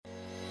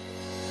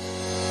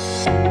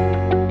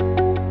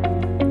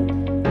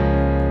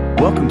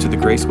welcome to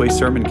the Graceway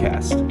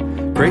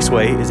Sermoncast.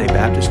 Graceway is a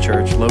Baptist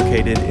church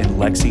located in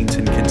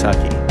Lexington,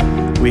 Kentucky.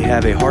 We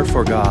have a heart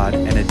for God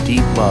and a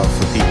deep love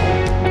for people.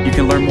 You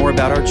can learn more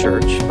about our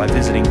church by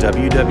visiting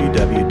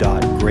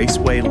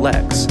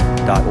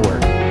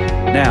www.gracewaylex.org.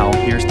 Now,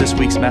 here's this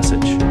week's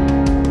message.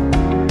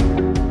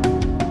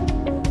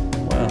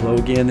 Well, hello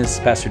again, this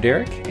is Pastor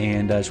Derek,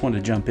 and I just wanted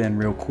to jump in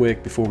real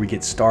quick before we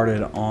get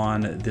started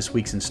on this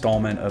week's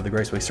installment of the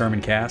Graceway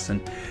Sermoncast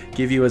and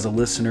give you as a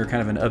listener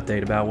kind of an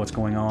update about what's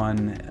going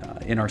on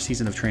in our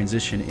season of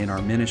transition in our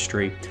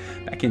ministry.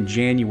 Back in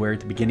January,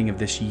 at the beginning of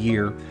this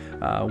year,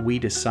 we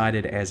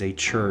decided as a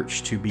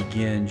church to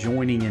begin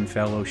joining in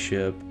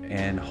fellowship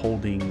and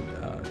holding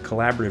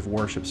collaborative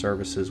worship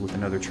services with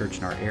another church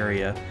in our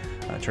area,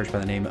 a church by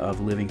the name of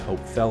Living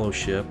Hope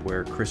Fellowship,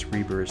 where Chris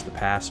Reber is the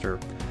pastor.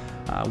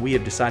 We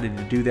have decided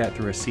to do that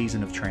through a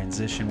season of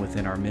transition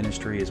within our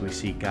ministry as we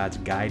seek God's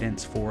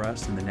guidance for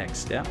us in the next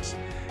steps.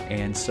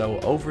 And so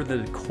over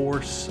the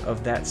course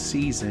of that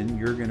season,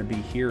 you're going to be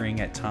hearing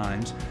at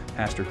times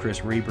Pastor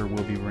Chris Reber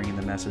will be bringing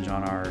the message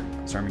on our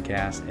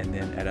sermoncast, and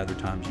then at other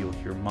times you'll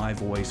hear my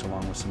voice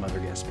along with some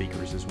other guest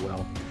speakers as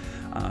well.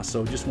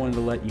 So just wanted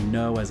to let you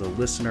know as a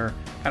listener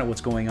kind of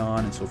what's going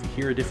on. And so if you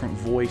hear a different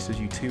voice as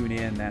you tune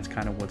in, that's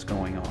kind of what's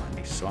going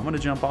on. So I'm going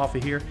to jump off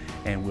of here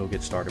and we'll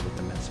get started with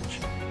the message.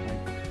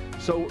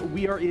 So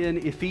we are in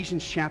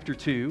Ephesians chapter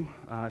 2,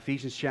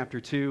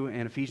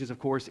 and Ephesians, of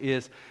course,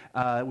 is,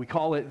 we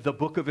call it the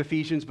book of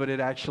Ephesians, but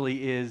it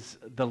actually is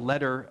the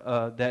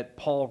letter that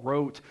Paul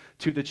wrote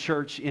to the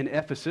church in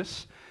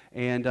Ephesus,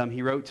 and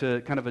he wrote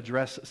to kind of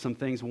address some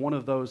things. One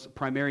of those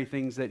primary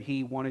things that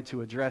he wanted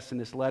to address in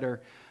this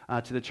letter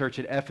to the church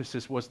at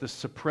Ephesus was the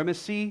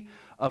supremacy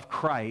of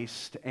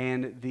Christ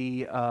and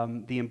the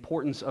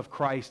importance of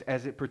Christ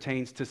as it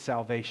pertains to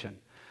salvation.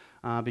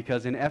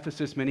 Because in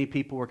Ephesus, many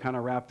people were kind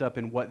of wrapped up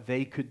in what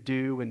they could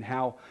do and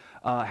how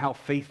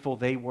faithful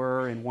they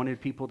were, and wanted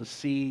people to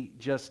see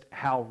just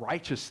how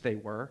righteous they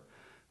were.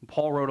 And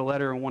Paul wrote a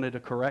letter and wanted to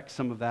correct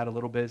some of that a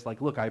little bit. It's like,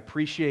 look, I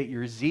appreciate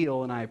your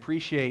zeal and I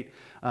appreciate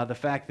the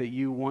fact that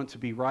you want to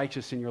be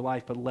righteous in your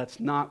life, but let's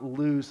not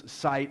lose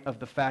sight of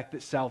the fact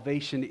that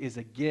salvation is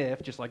a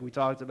gift, just like we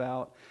talked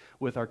about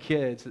with our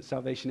kids, that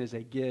salvation is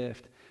a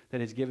gift that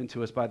is given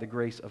to us by the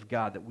grace of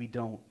God, that we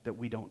don't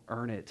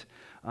earn it.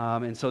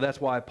 And so that's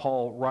why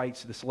Paul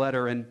writes this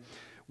letter. And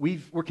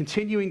we're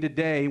continuing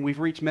today, and we've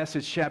reached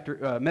message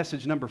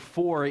number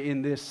 4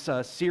 in this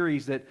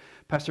series that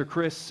Pastor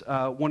Chris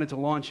wanted to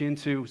launch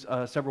into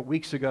several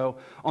weeks ago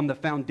on the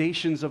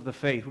foundations of the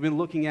faith. We've been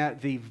looking at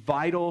the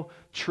vital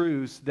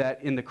truths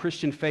that in the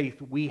Christian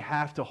faith we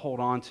have to hold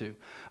on to.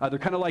 They're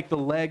kind of like the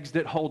legs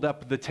that hold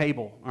up the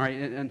table, all right?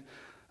 And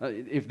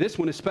if this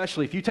one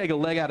especially, if you take a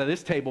leg out of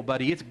this table,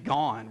 buddy, it's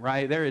gone,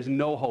 right? There is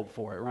no hope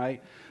for it,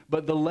 right?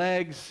 But the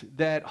legs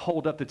that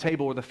hold up the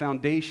table are the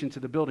foundation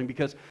to the building,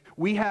 because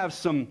we have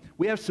some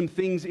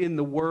things in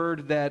the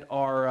Word that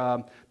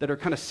are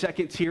kind of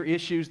second-tier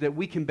issues that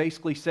we can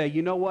basically say,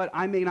 you know what,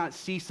 I may not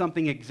see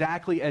something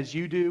exactly as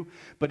you do,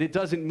 but it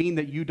doesn't mean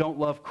that you don't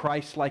love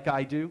Christ like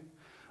I do.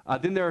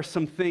 Then there are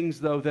some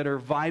things, though, that are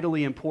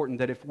vitally important,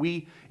 that if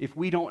we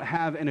don't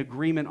have an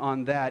agreement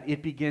on that,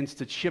 it begins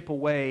to chip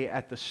away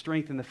at the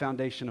strength and the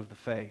foundation of the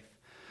faith.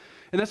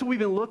 And that's what we've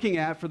been looking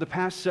at for the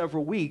past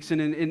several weeks.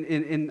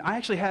 And I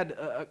actually had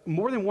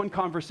more than one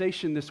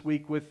conversation this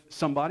week with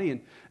somebody,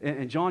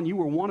 and John, you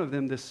were one of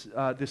them this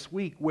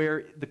week,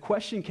 where the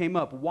question came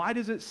up, why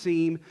does it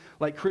seem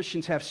like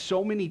Christians have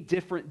so many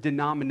different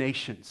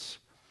denominations?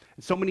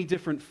 So many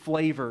different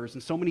flavors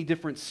and so many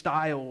different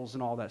styles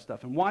and all that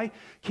stuff. And why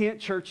can't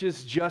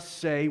churches just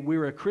say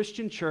we're a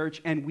Christian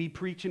church and we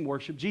preach and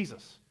worship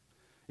Jesus?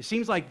 It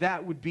seems like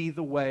that would be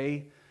the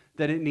way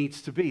that it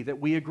needs to be, that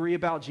we agree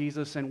about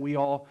Jesus and we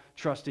all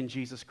trust in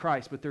Jesus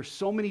Christ. But there's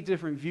so many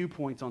different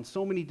viewpoints on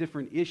so many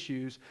different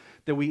issues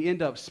that we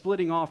end up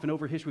splitting off, and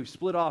over history we've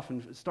split off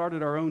and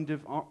started our own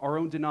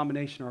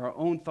denomination or our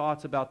own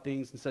thoughts about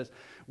things, and says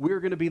we're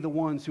going to be the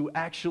ones who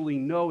actually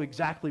know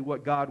exactly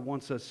what God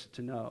wants us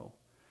to know.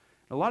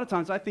 A lot of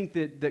times I think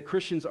that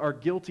Christians are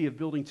guilty of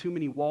building too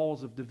many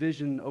walls of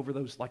division over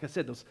those, like I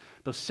said,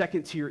 those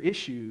second-tier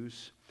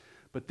issues.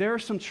 But there are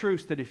some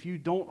truths that if you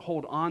don't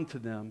hold on to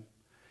them,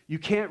 you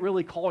can't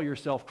really call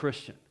yourself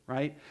Christian,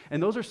 right?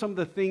 And those are some of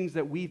the things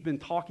that we've been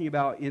talking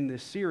about in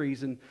this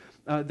series. And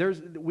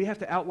we have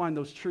to outline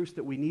those truths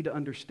that we need to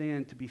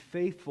understand to be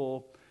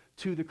faithful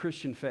to the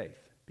Christian faith.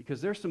 Because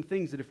there's some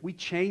things that if we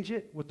change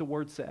it, what the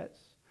Word says,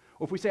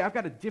 or if we say, I've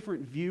got a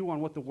different view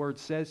on what the Word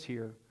says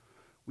here,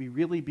 we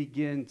really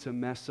begin to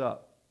mess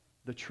up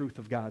the truth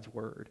of God's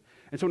Word.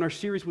 And so in our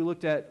series we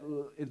looked at,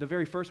 the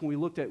very first one we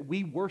looked at,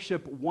 we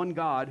worship one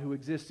God who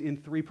exists in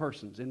 3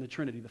 persons, in the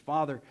Trinity, the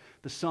Father,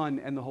 the Son,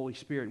 and the Holy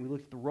Spirit. And we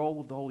looked at the role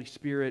of the Holy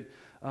Spirit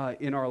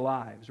in our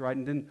lives, right?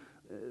 And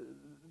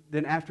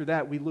then after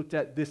that we looked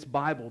at this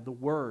Bible, the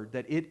Word,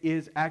 that it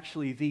is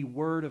actually the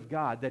Word of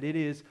God, that it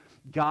is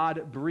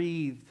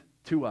God-breathed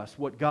to us,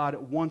 what God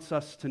wants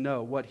us to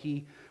know,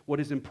 what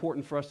is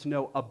important for us to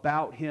know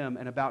about Him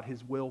and about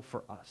His will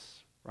for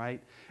us.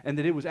 right? And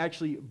that it was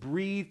actually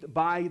breathed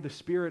by the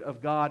Spirit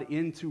of God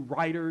into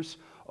writers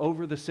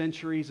over the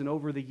centuries and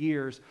over the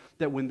years,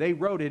 that when they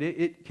wrote it,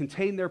 it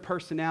contained their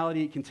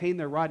personality, it contained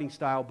their writing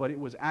style, but it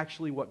was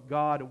actually what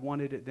God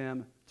wanted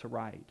them to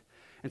write.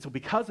 And so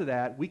because of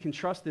that, we can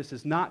trust this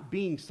as not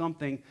being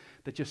something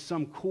that just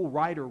some cool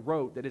writer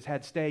wrote that has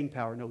had staying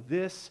power. No,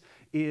 this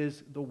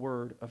is the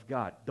Word of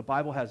God. The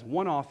Bible has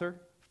one author,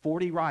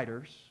 40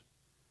 writers,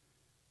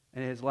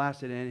 and it has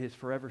lasted, and it is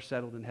forever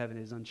settled in heaven.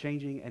 It is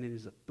unchanging, and it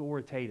is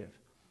authoritative,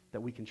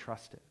 that we can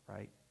trust it,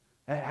 right?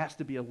 It has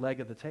to be a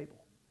leg of the table.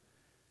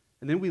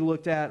 And then we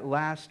looked at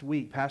last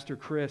week, Pastor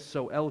Chris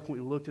so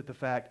eloquently looked at the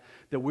fact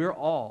that we're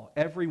all,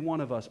 every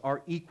one of us,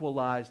 are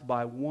equalized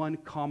by one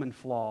common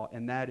flaw,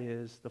 and that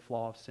is the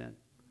flaw of sin.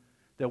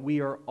 That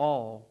we are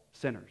all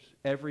sinners,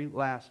 every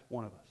last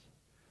one of us.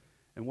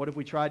 And what have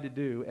we tried to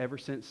do ever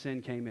since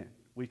sin came in?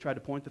 We've tried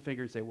to point the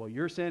finger and say, well,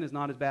 your sin is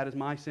not as bad as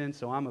my sin,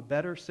 so I'm a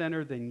better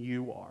sinner than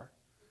you are,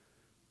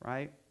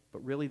 right?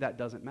 But really that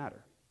doesn't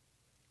matter,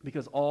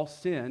 because all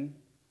sin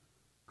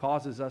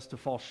causes us to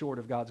fall short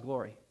of God's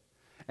glory,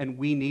 and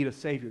we need a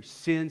Savior.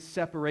 Sin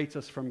separates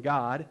us from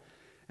God,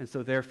 and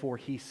so therefore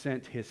He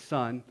sent His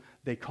Son.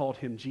 They called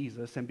Him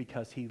Jesus, and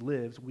because He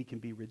lives, we can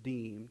be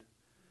redeemed,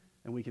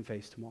 and we can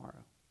face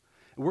tomorrow.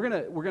 And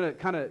we're gonna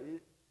kind of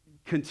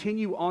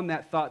continue on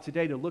that thought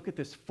today to look at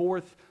this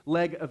fourth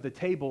leg of the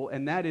table,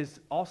 and that is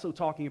also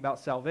talking about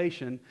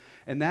salvation,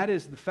 and that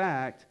is the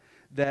fact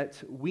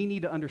that we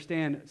need to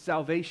understand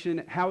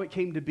salvation, how it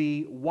came to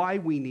be, why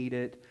we need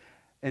it,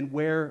 and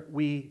where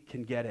we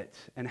can get it,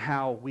 and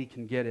how we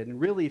can get it. And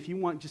really, if you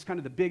want just kind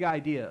of the big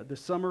idea, the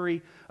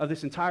summary of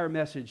this entire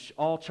message,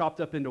 all chopped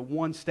up into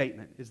one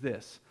statement, is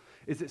this,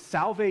 is that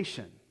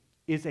salvation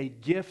is a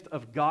gift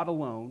of God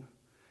alone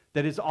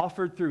that is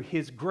offered through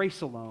His grace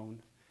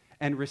alone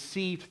and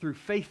received through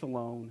faith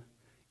alone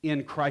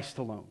in Christ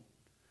alone.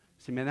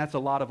 See, man, that's a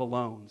lot of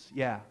alones.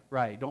 Yeah,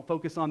 right. Don't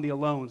focus on the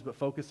alones, but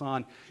focus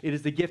on it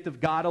is the gift of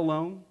God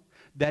alone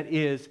that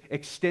is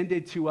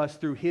extended to us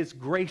through His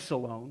grace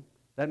alone.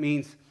 That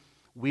means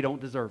we don't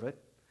deserve it.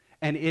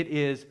 And it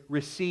is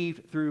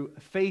received through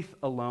faith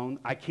alone.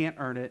 I can't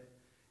earn it.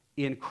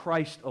 In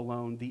Christ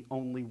alone, the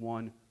only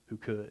one who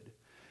could.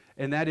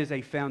 And that is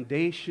a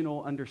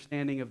foundational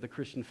understanding of the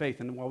Christian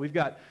faith. And while we've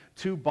got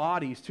two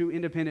bodies, two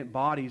independent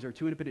bodies, or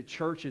two independent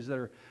churches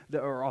that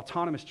are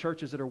autonomous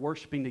churches that are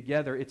worshiping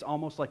together, it's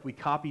almost like we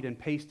copied and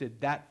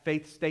pasted that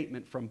faith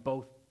statement from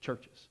both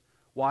churches.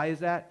 Why is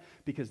that?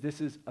 Because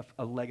this is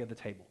a leg of the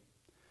table.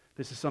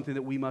 This is something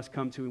that we must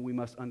come to and we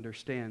must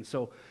understand.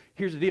 So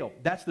here's the deal.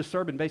 That's the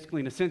sermon basically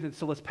in a sentence,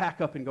 so let's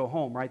pack up and go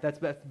home, right? That's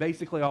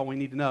basically all we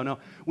need to know. No,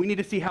 we need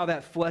to see how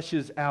that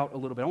fleshes out a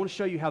little bit. I want to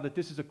show you how that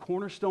this is a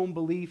cornerstone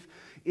belief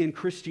in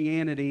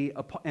Christianity,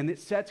 and it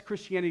sets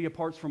Christianity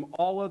apart from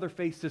all other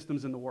faith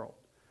systems in the world.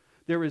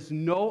 There is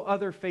no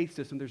other faith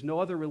system, there's no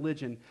other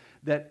religion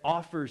that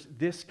offers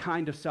this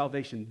kind of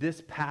salvation,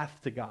 this path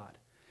to God.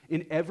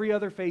 In every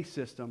other faith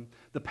system,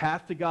 the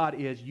path to God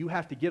is you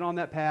have to get on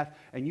that path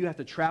and you have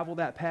to travel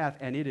that path,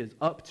 and it is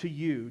up to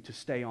you to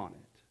stay on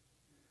it.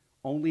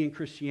 Only in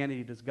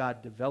Christianity does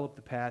God develop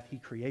the path, He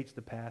creates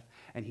the path,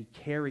 and He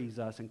carries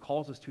us and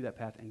calls us to that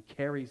path and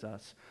carries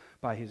us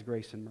by His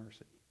grace and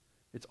mercy.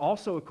 It's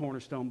also a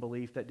cornerstone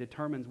belief that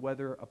determines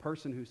whether a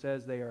person who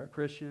says they are a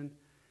Christian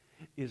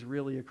is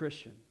really a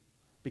Christian.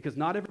 Because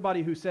not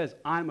everybody who says,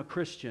 I'm a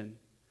Christian,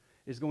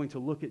 is going to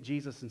look at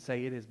Jesus and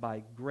say it is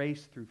by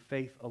grace through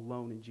faith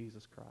alone in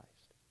Jesus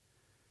Christ.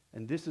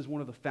 And this is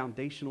one of the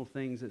foundational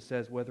things that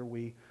says whether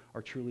we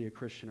are truly a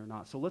Christian or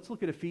not. So let's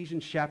look at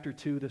Ephesians chapter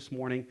 2 this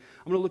morning.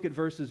 I'm going to look at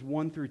verses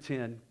 1 through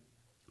 10.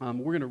 We're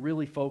going to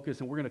really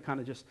focus, and we're going to kind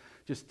of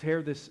just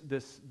tear this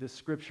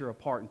scripture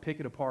apart and pick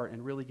it apart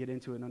and really get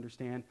into it and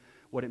understand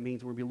what it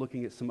means. We'll be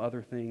looking at some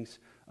other things,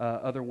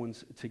 other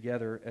ones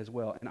together as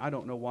well. And I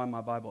don't know why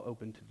my Bible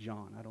opened to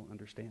John. I don't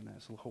understand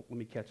that. So let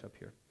me catch up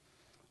here.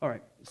 All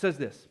right, it says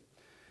this.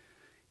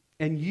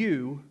 And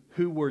you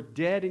who were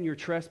dead in your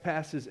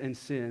trespasses and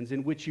sins,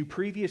 in which you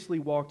previously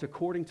walked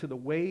according to the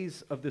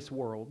ways of this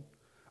world,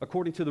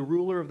 according to the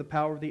ruler of the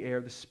power of the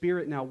air, the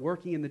spirit now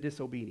working in the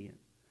disobedient,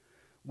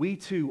 we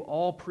too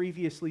all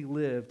previously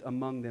lived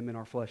among them in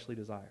our fleshly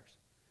desires,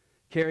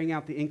 carrying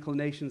out the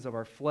inclinations of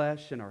our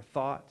flesh and our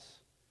thoughts,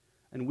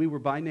 and we were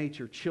by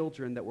nature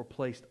children that were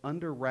placed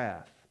under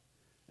wrath,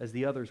 as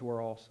the others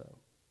were also.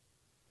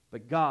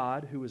 But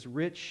God, who is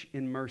rich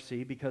in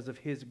mercy because of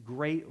His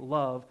great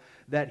love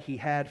that He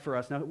had for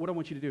us. Now, what I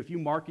want you to do, if you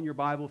mark in your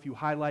Bible, if you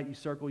highlight, you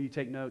circle, you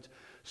take notes,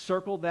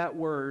 circle that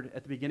word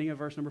at the beginning of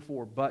verse number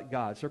 4, but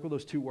God. Circle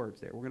those two words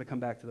there. We're going to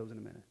come back to those in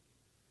a minute.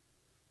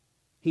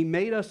 He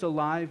made us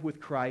alive with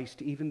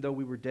Christ even though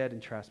we were dead in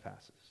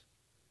trespasses.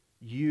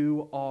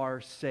 You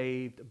are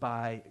saved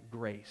by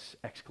grace!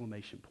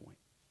 Exclamation point.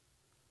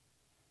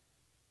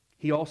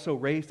 He also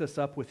raised us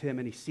up with Him,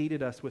 and He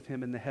seated us with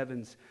Him in the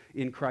heavens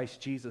in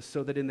Christ Jesus,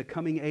 so that in the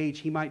coming age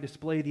He might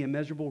display the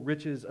immeasurable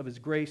riches of His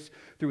grace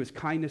through His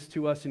kindness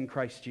to us in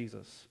Christ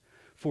Jesus.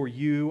 For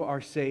you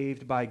are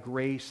saved by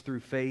grace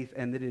through faith,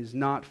 and it is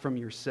not from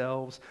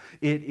yourselves.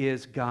 It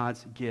is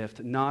God's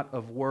gift, not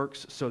of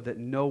works, so that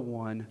no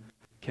one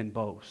can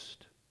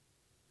boast.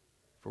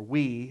 For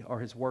we are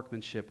his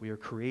workmanship. We are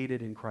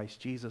created in Christ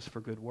Jesus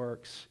for good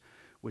works,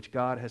 which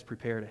God has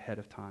prepared ahead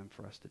of time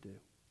for us to do.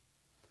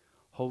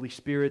 Holy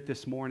Spirit,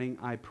 this morning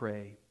I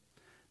pray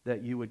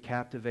that you would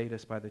captivate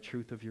us by the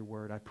truth of your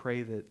word. I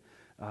pray that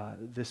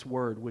this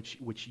word,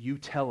 which you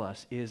tell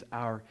us is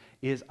our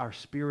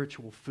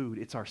spiritual food,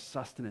 it's our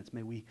sustenance.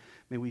 May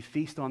we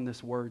feast on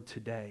this word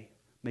today.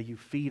 May you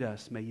feed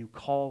us, may you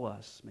call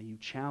us, may you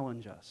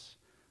challenge us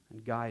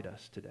and guide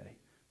us today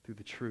through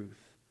the truth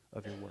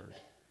of your word.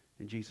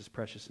 In Jesus'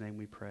 precious name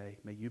we pray.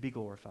 May you be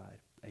glorified.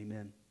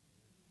 Amen.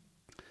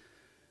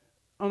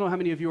 I don't know how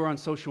many of you are on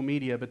social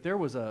media, but there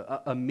was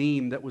a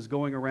meme that was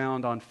going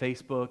around on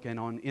Facebook and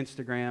on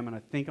Instagram and I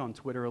think on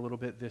Twitter a little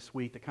bit this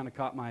week that kind of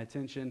caught my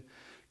attention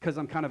because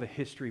I'm kind of a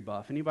history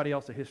buff. Anybody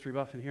else a history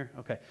buff in here?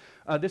 Okay.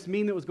 This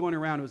meme that was going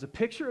around, it was a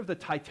picture of the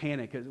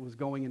Titanic as it was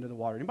going into the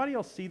water. Anybody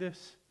else see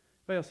this?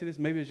 Anybody else see this?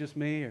 Maybe it's just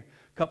me or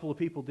a couple of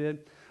people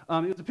did.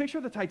 It was a picture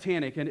of the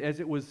Titanic and as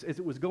it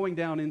was going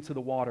down into the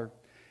water.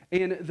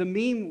 And the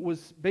meme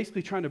was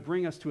basically trying to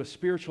bring us to a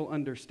spiritual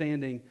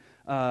understanding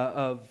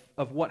of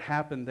what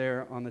happened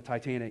there on the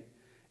Titanic.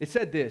 It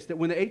said this, that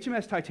when the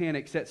HMS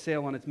Titanic set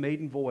sail on its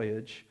maiden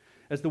voyage,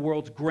 as the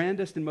world's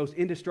grandest and most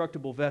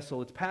indestructible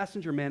vessel, its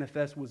passenger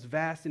manifest was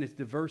vast in its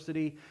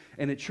diversity,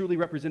 and it truly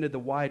represented the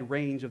wide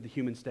range of the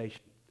human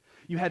station.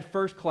 You had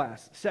first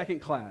class,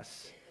 second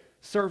class,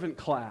 servant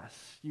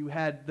class, you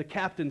had the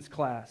captain's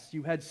class,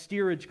 you had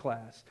steerage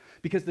class,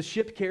 because the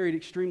ship carried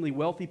extremely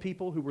wealthy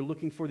people who were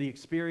looking for the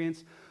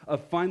experience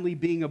of finally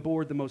being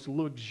aboard the most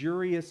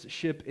luxurious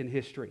ship in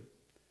history.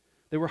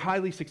 They were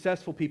highly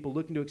successful people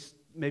looking to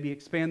maybe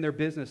expand their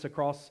business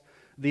across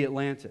the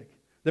Atlantic.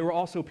 There were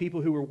also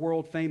people who were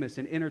world famous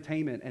in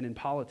entertainment and in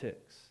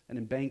politics and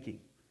in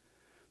banking.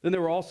 Then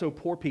there were also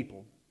poor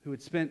people who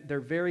had spent their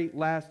very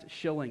last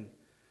shilling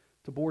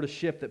to board a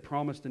ship that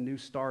promised a new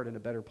start in a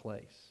better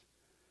place.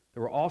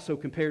 There were also,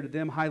 compared to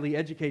them, highly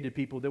educated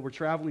people that were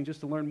traveling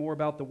just to learn more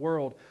about the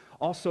world,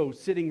 also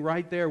sitting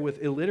right there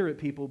with illiterate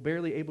people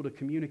barely able to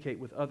communicate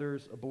with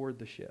others aboard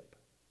the ship.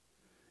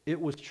 It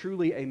was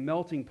truly a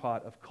melting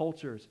pot of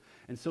cultures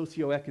and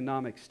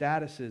socioeconomic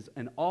statuses,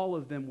 and all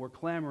of them were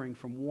clamoring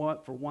for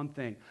one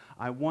thing.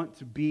 I want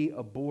to be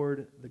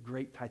aboard the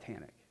great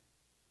Titanic.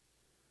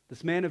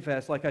 This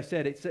manifest, like I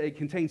said, it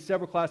contains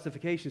several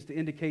classifications to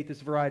indicate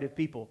this variety of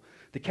people.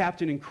 The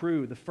captain and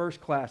crew, the first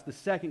class, the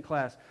second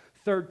class,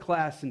 third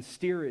class, and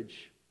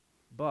steerage.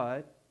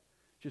 But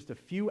just a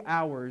few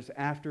hours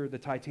after the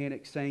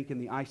Titanic sank in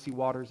the icy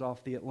waters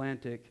off the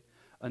Atlantic,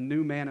 a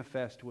new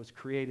manifest was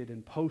created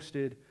and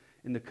posted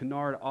in the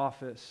Cunard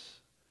office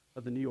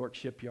of the New York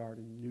shipyard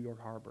in New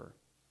York Harbor.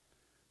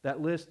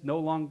 That list no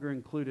longer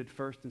included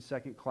first and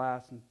second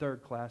class and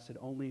third class. It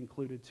only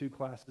included two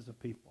classes of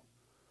people,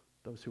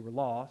 those who were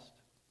lost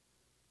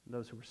and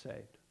those who were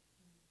saved.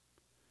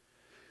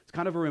 It's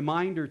kind of a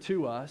reminder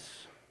to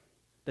us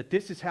that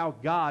this is how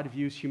God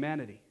views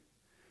humanity.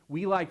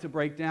 We like to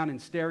break down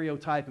and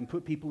stereotype and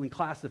put people in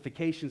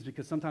classifications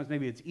because sometimes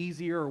maybe it's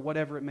easier or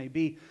whatever it may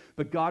be,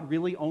 but God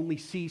really only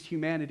sees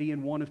humanity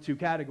in one of two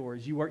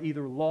categories. You are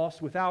either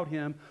lost without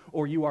him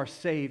or you are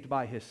saved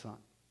by his son.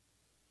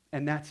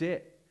 And that's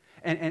it.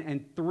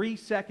 And 3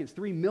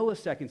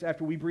 milliseconds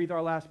after we breathe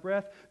our last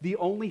breath, the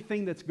only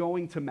thing that's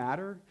going to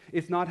matter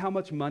is not how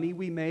much money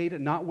we made,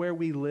 not where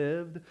we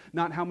lived,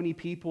 not how many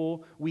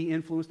people we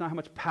influenced, not how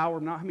much power,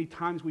 not how many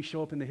times we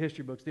show up in the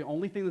history books. The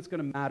only thing that's going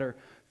to matter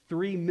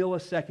 3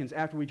 milliseconds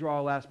after we draw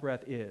our last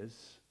breath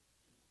is,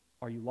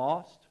 are you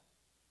lost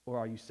or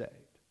are you saved?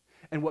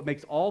 And what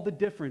makes all the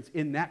difference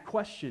in that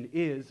question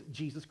is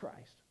Jesus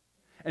Christ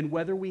and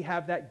whether we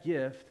have that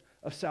gift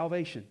of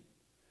salvation.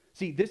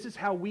 See, this is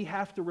how we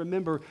have to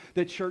remember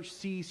that church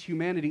sees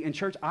humanity. And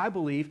church, I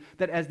believe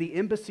that as the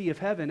embassy of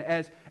heaven,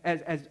 as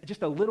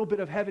just a little bit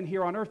of heaven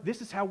here on earth,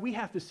 this is how we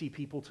have to see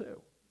people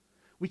too.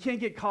 We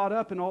can't get caught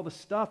up in all the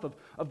stuff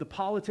of the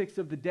politics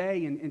of the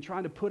day and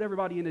trying to put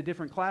everybody into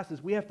different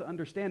classes. We have to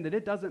understand that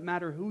it doesn't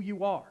matter who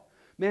you are.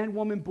 Man,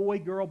 woman, boy,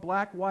 girl,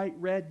 black, white,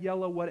 red,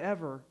 yellow,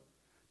 whatever.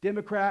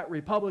 Democrat,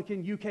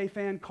 Republican, UK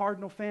fan,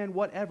 Cardinal fan,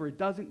 whatever. It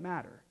doesn't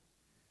matter.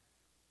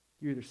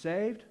 You're either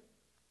saved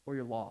or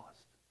you're lost.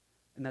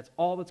 And that's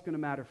all that's going to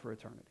matter for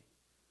eternity.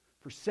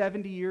 For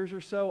 70 years or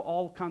so,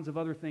 all kinds of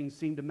other things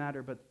seem to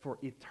matter, but for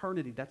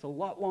eternity, that's a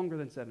lot longer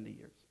than 70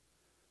 years.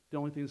 The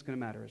only thing that's going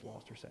to matter is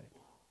lost or saved.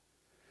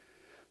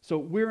 So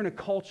we're in a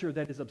culture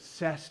that is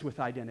obsessed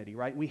with identity,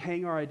 right? We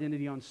hang our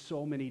identity on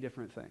so many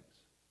different things.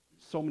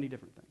 So many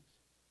different things.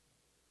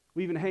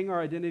 We even hang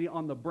our identity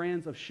on the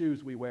brands of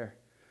shoes we wear.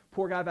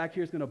 Poor guy back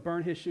here is going to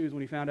burn his shoes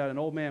when he found out an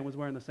old man was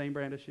wearing the same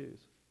brand of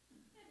shoes.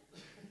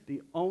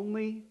 The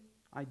only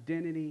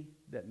identity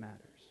that matters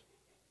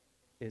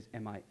is,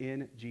 am I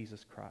in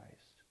Jesus Christ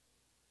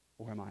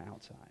or am I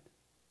outside?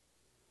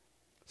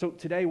 So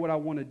today what I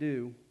want to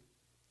do,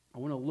 I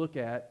want to look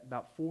at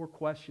about 4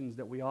 questions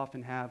that we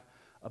often have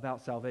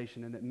about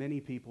salvation, and that many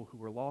people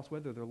who are lost,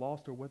 whether they're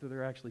lost or whether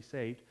they're actually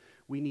saved,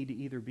 we need to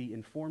either be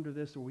informed of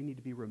this or we need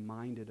to be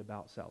reminded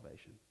about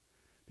salvation.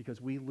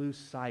 Because we lose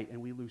sight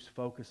and we lose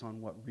focus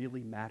on what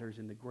really matters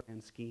in the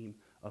grand scheme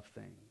of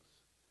things.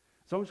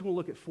 So I'm just going to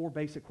look at 4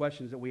 basic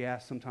questions that we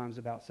ask sometimes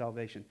about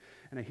salvation.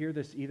 And I hear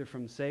this either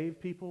from saved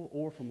people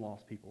or from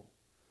lost people.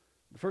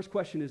 The first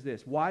question is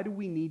this: why do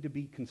we need to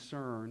be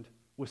concerned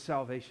with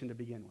salvation to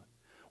begin with?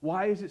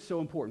 Why is it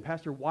so important?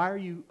 Pastor, why are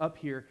you up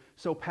here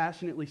so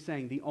passionately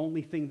saying the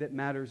only thing that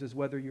matters is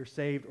whether you're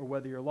saved or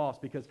whether you're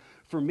lost? Because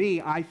for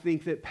me, I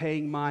think that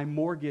paying my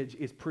mortgage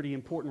is pretty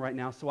important right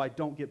now so I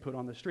don't get put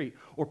on the street.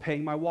 Or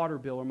paying my water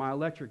bill or my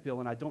electric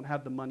bill and I don't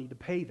have the money to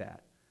pay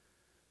that.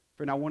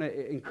 Friend, I want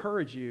to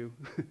encourage you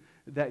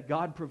that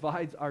God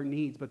provides our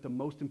needs, but the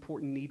most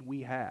important need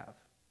we have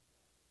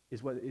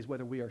is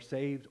whether we are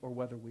saved or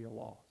whether we are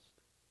lost.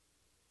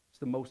 It's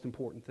the most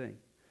important thing.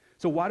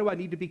 So why do I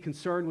need to be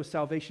concerned with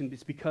salvation?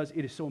 It's because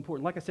it is so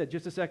important. Like I said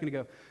just a second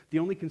ago, the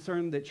only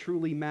concern that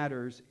truly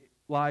matters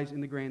lies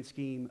in the grand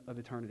scheme of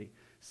eternity.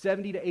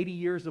 70 to 80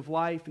 years of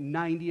life,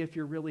 90 if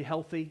you're really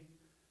healthy.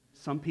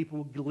 Some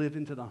people live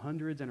into the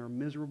hundreds and are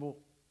miserable.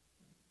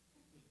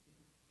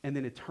 And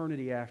then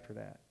eternity after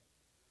that.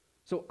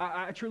 So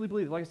I truly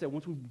believe, like I said,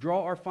 once we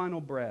draw our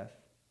final breath,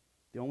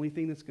 the only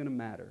thing that's going to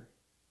matter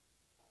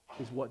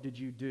is what did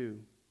you do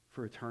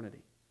for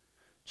eternity.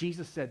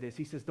 Jesus said this.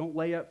 He says, don't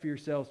lay up for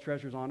yourselves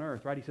treasures on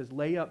earth, right? He says,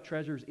 lay up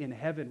treasures in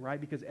heaven,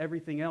 right? Because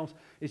everything else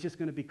is just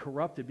going to be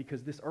corrupted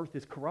because this earth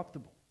is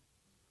corruptible.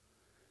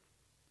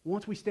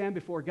 Once we stand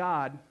before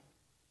God,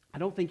 I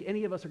don't think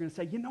any of us are going to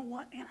say, you know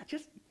what, man,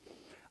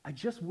 I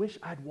just wish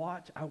I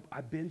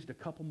binged a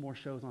couple more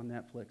shows on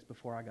Netflix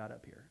before I got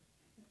up here.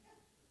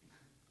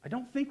 I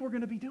don't think we're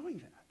going to be doing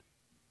that.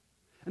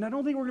 And I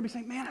don't think we're going to be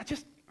saying, man,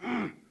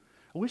 I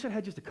wish I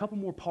had just a couple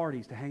more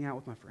parties to hang out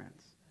with my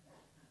friends.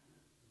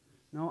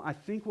 No, I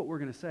think what we're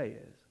going to say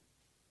is,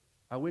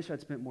 I wish I'd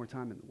spent more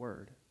time in the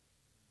Word.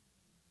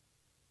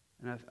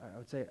 And I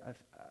would say,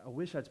 I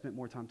wish I'd spent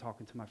more time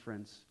talking to my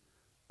friends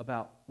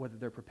about whether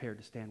they're prepared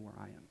to stand where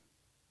I am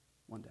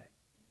one day.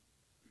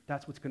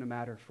 That's what's going to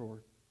matter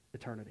for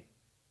eternity.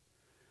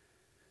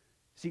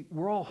 See,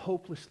 we're all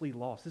hopelessly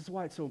lost. This is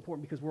why it's so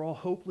important, because we're all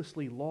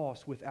hopelessly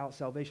lost without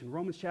salvation.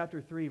 Romans chapter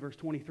 3, verse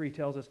 23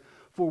 tells us,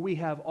 for we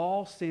have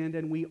all sinned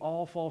and we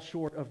all fall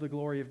short of the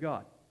glory of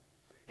God.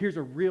 Here's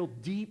a real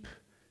deep,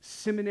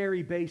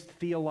 seminary-based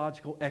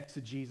theological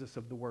exegesis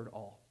of the word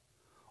all.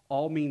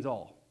 All means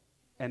all,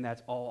 and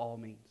that's all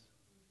means,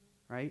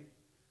 right?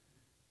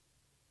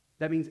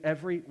 That means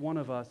every one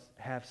of us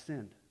have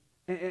sinned.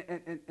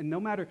 And no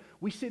matter,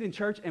 we sit in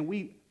church and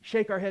we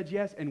shake our heads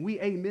yes, and we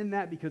amen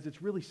that because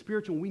it's really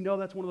spiritual, and we know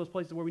that's one of those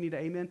places where we need to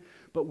amen,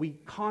 but we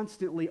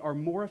constantly are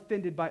more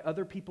offended by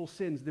other people's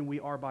sins than we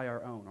are by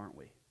our own, aren't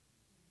we?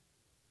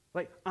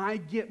 Like, I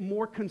get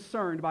more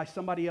concerned by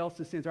somebody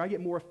else's sins, or I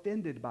get more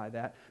offended by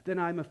that than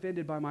I'm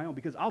offended by my own,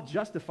 because I'll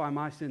justify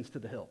my sins to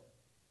the hill.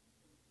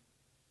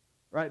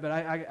 Right? But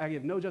I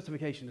give no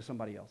justification to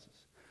somebody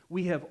else's.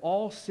 We have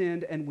all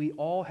sinned, and we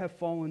all have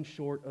fallen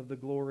short of the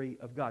glory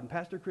of God. And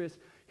Pastor Chris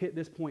hit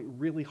this point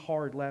really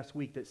hard last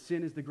week, that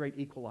sin is the great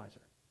equalizer.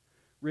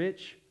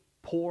 Rich,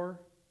 poor,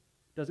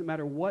 doesn't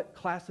matter what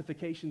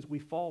classifications we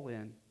fall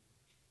in,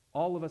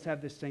 all of us have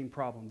this same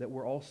problem, that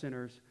we're all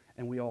sinners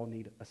and we all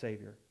need a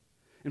Savior.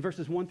 And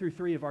verses 1 through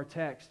 3 of our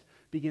text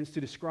begins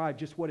to describe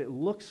just what it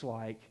looks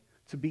like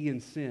to be in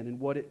sin and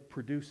what it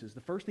produces.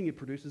 The first thing it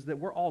produces is that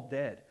we're all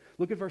dead.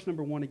 Look at verse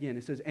number 1 again.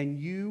 It says, and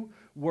you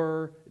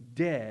were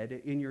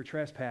dead in your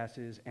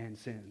trespasses and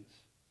sins.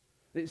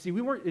 See,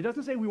 it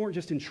doesn't say we weren't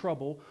just in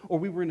trouble or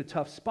we were in a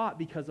tough spot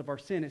because of our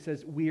sin. It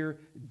says we're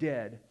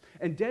dead.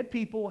 And dead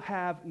people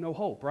have no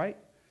hope, right?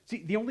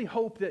 See, the only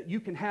hope that you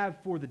can have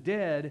for the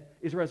dead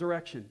is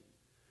resurrection.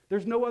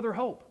 There's no other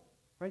hope.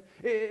 Right?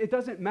 It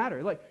doesn't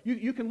matter. Like,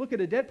 you can look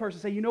at a dead person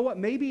and say, you know what,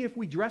 maybe if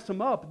we dress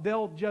them up,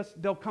 they'll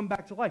come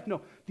back to life.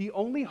 No, the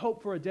only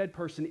hope for a dead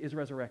person is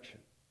resurrection.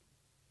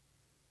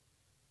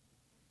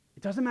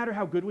 It doesn't matter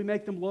how good we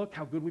make them look,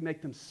 how good we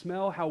make them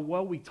smell, how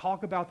well we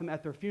talk about them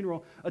at their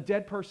funeral. A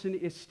dead person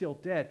is still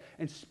dead.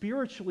 And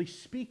spiritually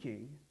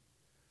speaking,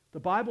 the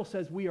Bible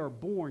says we are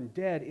born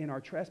dead in our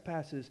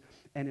trespasses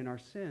and in our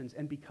sins.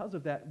 And because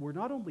of that, we're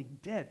not only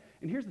dead.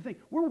 And here's the thing.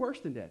 We're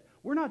worse than dead.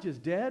 We're not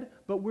just dead,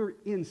 but we're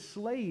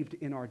enslaved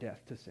in our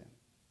death to sin.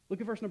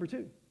 Look at verse number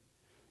 2.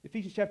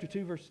 Ephesians chapter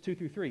 2, verses 2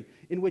 through 3.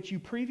 In which you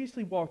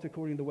previously walked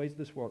according to the ways of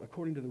this world,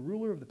 according to the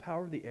ruler of the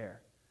power of the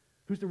air.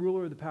 Who's the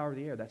ruler of the power of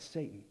the air? That's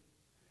Satan.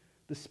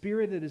 The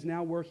spirit that is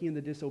now working in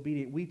the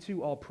disobedient. We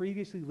too all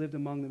previously lived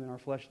among them in our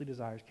fleshly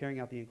desires, carrying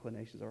out the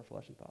inclinations of our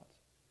flesh and thoughts.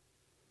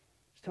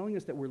 Telling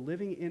us that we're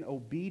living in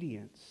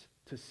obedience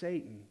to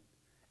Satan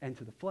and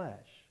to the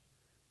flesh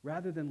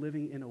rather than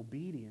living in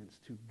obedience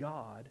to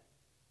God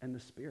and the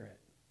Spirit.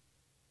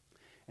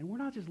 And we're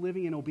not just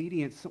living in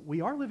obedience.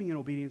 We are living in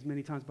obedience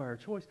many times by our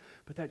choice,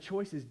 but that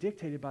choice is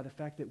dictated by the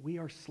fact that we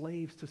are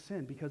slaves to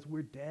sin because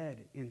we're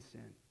dead in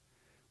sin.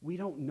 We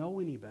don't know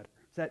any better.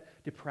 It's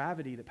that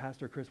depravity that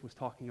Pastor Chris was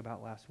talking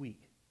about last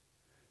week.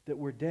 that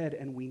we're dead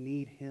and we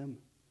need him.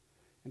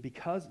 And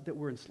because that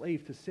we're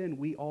enslaved to sin,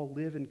 we all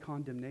live in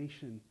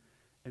condemnation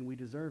and we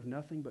deserve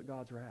nothing but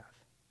God's wrath.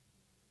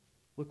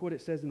 Look what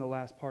it says in the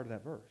last part of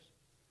that verse.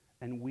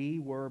 And we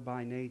were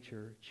by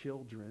nature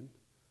children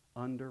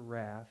under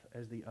wrath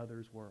as the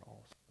others were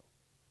also.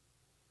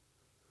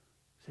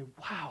 Say,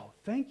 wow,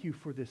 thank you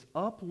for this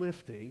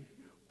uplifting,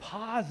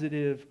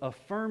 positive,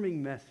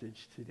 affirming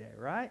message today,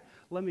 right?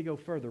 Let me go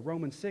further.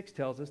 Romans 6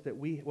 tells us that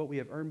what we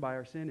have earned by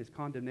our sin is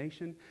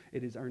condemnation.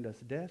 It has earned us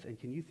death. And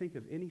can you think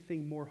of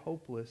anything more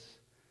hopeless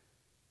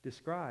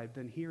described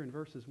than here in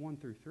verses 1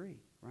 through 3,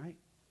 right?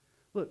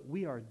 Look,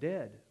 we are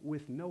dead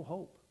with no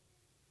hope.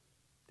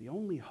 The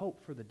only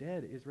hope for the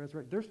dead is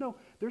resurrection.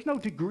 There's no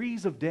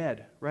degrees of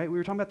dead, right? We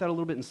were talking about that a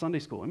little bit in Sunday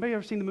school. Anybody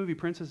ever seen the movie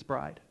Princess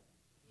Bride?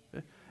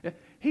 Yeah.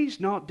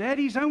 He's not dead,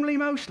 he's only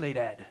mostly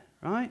dead,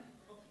 right?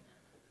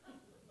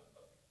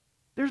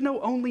 There's no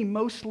only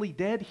mostly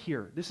dead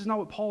here. This is not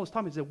what Paul is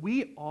talking about. He said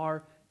we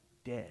are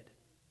dead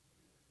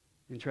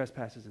in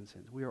trespasses and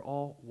sins. We are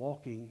all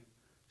walking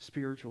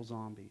spiritual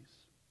zombies.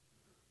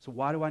 So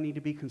why do I need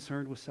to be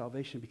concerned with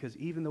salvation? Because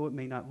even though it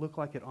may not look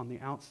like it on the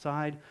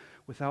outside,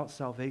 without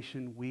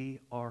salvation, we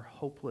are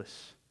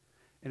hopeless.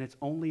 And it's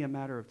only a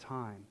matter of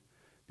time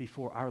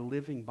before our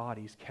living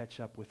bodies catch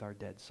up with our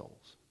dead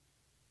souls.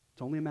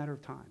 It's only a matter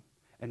of time.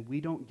 And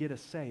we don't get a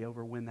say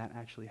over when that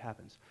actually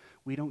happens.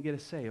 We don't get a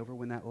say over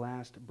when that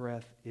last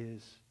breath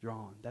is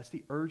drawn. That's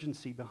the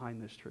urgency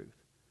behind this truth.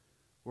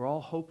 We're all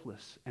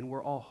hopeless, and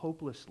we're all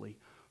hopelessly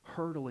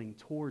hurtling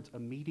towards a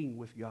meeting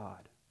with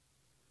God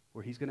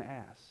where he's going to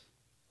ask,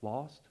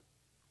 lost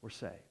or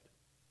saved?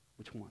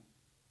 Which one?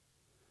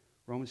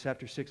 Romans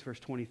chapter 6, verse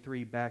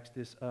 23 backs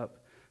this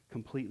up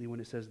completely when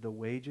it says, the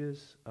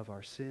wages of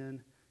our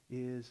sin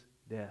is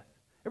death.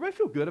 Everybody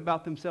feel good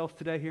about themselves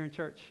today here in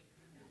church?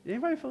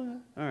 Anybody feel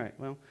that? All right,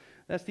 well,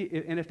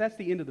 and if that's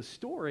the end of the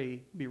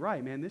story, be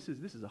right, man, this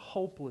is a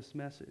hopeless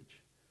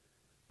message.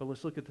 But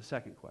let's look at the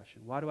second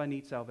question. Why do I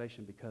need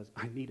salvation? Because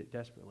I need it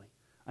desperately.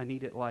 I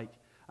need it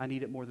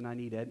more than I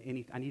need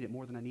I need it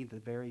more than I need the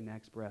very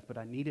next breath, but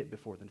I need it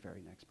before the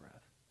very next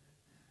breath.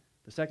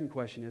 The second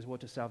question is,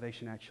 what does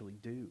salvation actually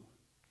do?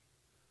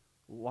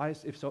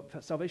 If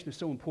salvation is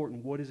so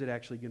important, what is it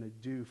actually going to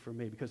do for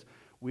me? Because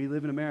we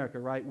live in America,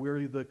 right?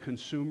 We're the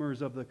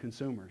consumers of the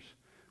consumers.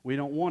 We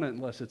don't want it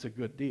unless it's a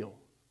good deal.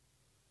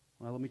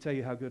 Well, let me tell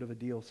you how good of a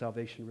deal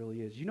salvation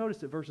really is. You notice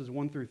that verses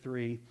 1 through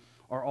 3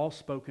 are all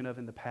spoken of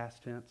in the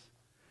past tense.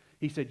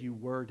 He said you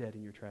were dead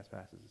in your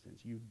trespasses and sins.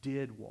 You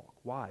did walk.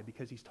 Why?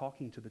 Because he's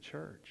talking to the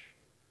church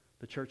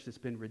that's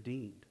been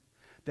redeemed,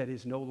 that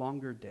is no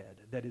longer dead,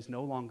 that is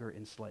no longer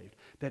enslaved,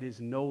 that is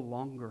no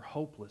longer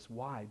hopeless.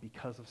 Why?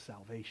 Because of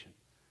salvation.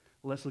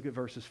 Let's look at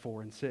verses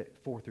 4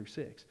 through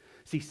 6.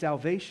 See,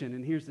 salvation,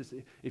 and here's this,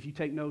 if you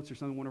take notes or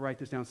something, want to write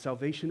this down,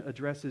 salvation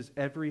addresses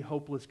every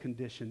hopeless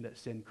condition that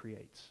sin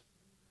creates.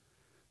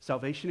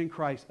 Salvation in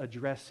Christ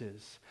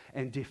addresses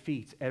and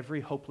defeats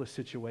every hopeless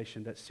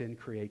situation that sin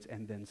creates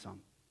and then some.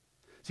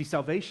 See,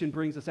 salvation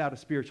brings us out of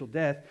spiritual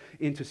death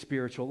into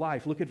spiritual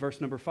life. Look at verse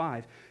number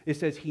 5. It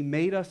says, he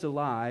made us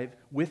alive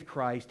with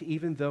Christ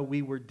even though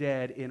we were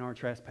dead in our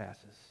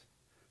trespasses.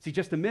 See,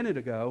 just a minute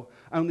ago,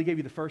 I only gave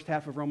you the first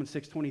half of Romans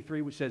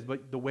 6:23, which says,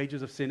 but the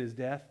wages of sin is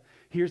death.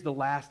 Here's the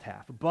last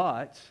half.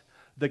 But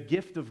the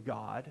gift of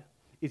God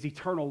is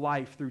eternal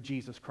life through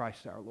Jesus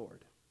Christ our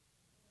Lord.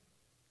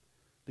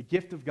 The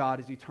gift of God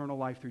is eternal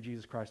life through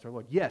Jesus Christ our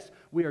Lord. Yes,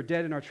 we are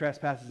dead in our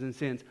trespasses and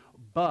sins,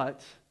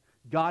 but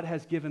God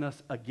has given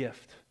us a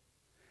gift,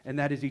 and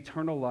that is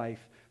eternal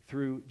life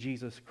through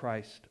Jesus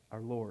Christ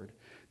our Lord.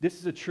 This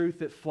is a truth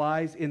that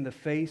flies in the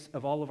face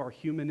of all of our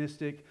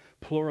humanistic,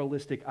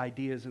 pluralistic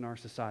ideas in our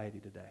society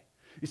today.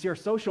 You see, our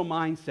social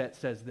mindset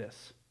says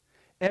this: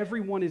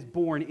 everyone is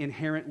born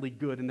inherently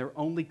good, and they're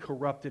only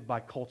corrupted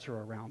by culture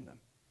around them.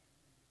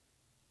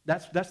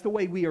 That's the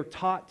way we are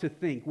taught to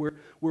think.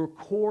 We're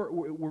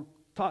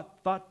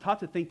taught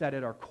to think that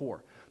at our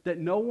core, that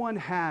no one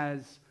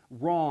has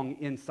wrong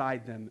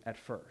inside them at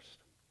first.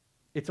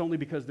 It's only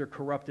because they're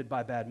corrupted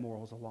by bad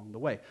morals along the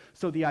way.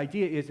 So the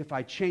idea is, if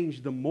I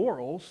change the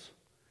morals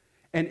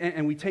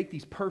and we take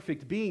these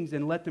perfect beings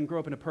and let them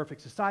grow up in a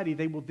perfect society,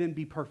 they will then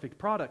be perfect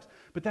products.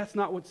 But that's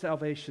not what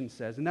salvation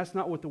says, and that's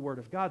not what the Word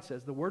of God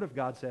says. The Word of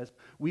God says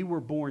we were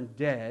born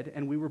dead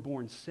and we were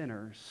born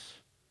sinners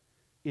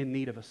in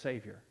need of a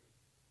Savior.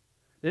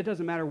 It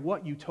doesn't matter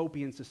what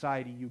utopian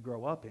society you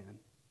grow up in.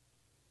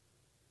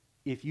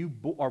 If you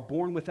are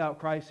born without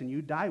Christ and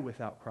you die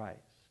without Christ,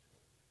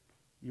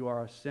 you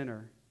are a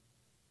sinner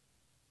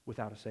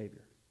without a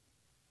Savior.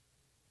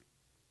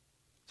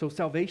 So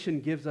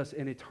salvation gives us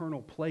an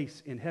eternal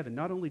place in heaven.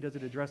 Not only does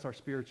it address our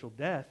spiritual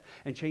death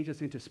and change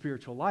us into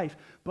spiritual life,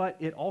 but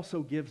it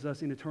also gives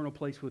us an eternal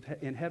place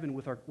in heaven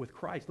with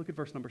Christ. Look at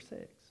verse number 6.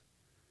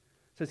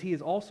 It says, he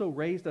has also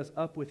raised us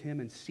up with him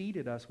and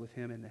seated us with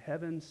him in the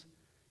heavens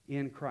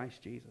in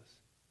Christ Jesus.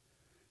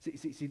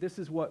 See, this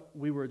is what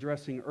we were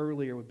addressing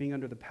earlier with being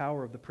under the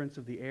power of the prince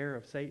of the air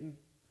of Satan.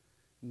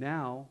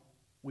 Now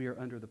we are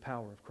under the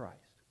power of Christ.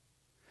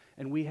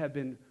 And we have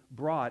been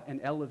brought and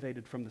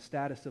elevated from the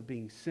status of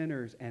being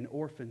sinners and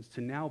orphans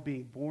to now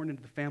being born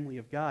into the family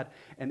of God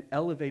and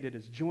elevated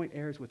as joint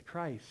heirs with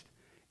Christ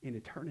in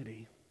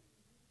eternity.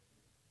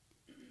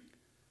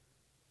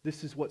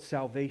 This is what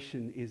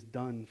salvation is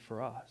done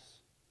for us.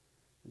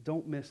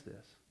 Don't miss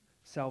this.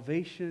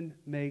 Salvation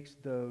makes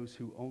those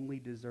who only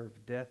deserve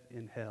death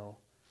in hell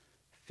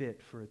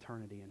fit for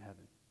eternity in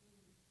heaven.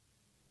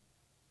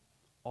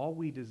 All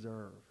we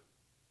deserve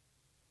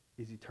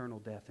is eternal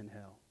death in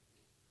hell.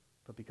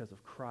 But because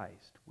of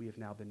Christ, we have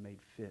now been made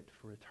fit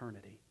for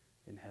eternity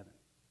in heaven.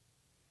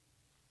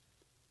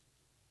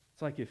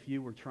 It's like if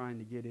you were trying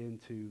to get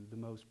into the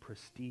most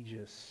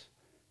prestigious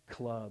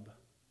club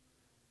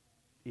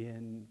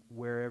in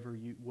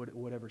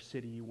whatever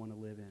city you want to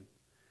live in.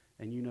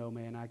 And you know,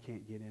 man, I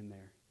can't get in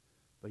there.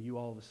 But you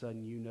all of a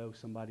sudden, you know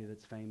somebody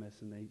that's famous,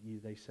 and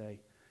they say,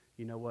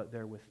 you know what,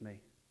 they're with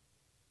me.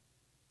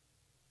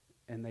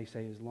 And they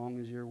say, as long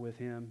as you're with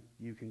him,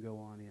 you can go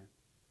on in.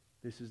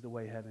 This is the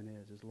way heaven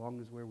is. As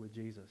long as we're with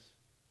Jesus,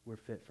 we're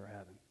fit for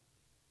heaven.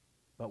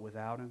 But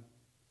without him,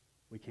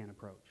 we can't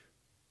approach.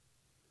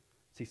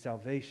 See,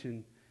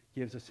 salvation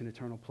gives us an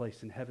eternal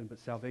place in heaven, but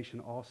salvation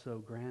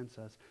also grants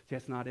us. See,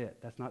 that's not it.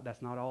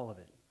 That's not all of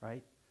it,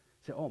 right?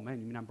 Say, oh man,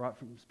 you mean I'm brought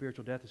from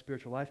spiritual death to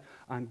spiritual life?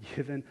 I'm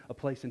given a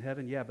place in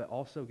heaven? Yeah, but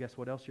also, guess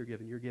what else you're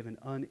given? You're given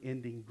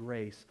unending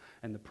grace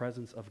and the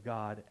presence of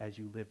God as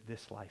you live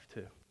this life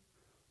too.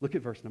 Look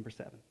at verse number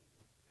 7.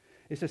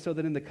 It says, so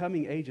that in the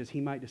coming ages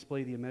he might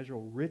display the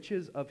immeasurable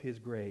riches of his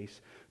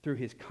grace through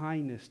his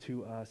kindness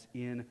to us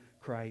in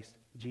Christ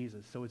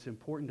Jesus. So it's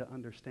important to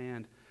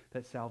understand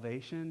that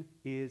salvation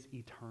is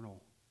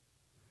eternal.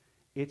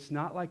 It's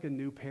not like a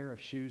new pair of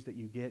shoes that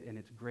you get and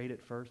it's great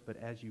at first, but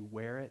as you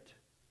wear it,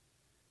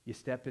 you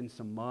step in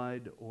some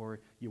mud or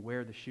you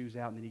wear the shoes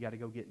out and then you got to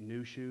go get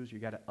new shoes. You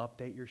got to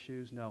update your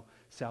shoes. No,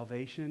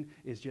 salvation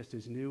is just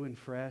as new and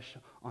fresh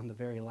on the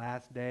very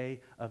last day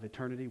of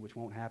eternity, which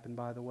won't happen,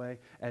 by the way,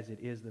 as it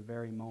is the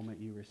very moment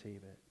you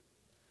receive it.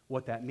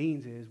 What that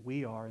means is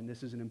we are, and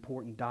this is an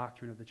important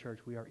doctrine of the church,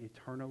 we are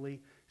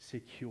eternally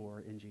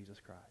secure in Jesus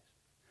Christ.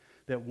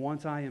 That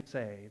once I am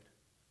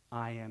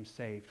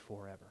saved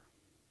forever.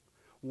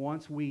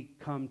 Once we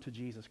come to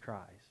Jesus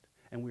Christ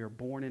and we are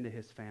born into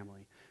his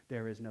family,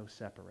 there is no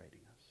separating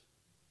us.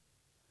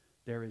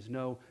 There is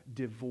no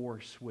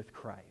divorce with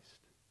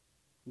Christ.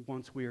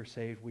 Once we are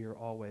saved, we are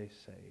always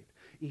saved.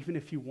 Even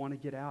if you want to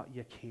get out,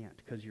 you can't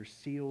because you're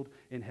sealed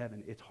in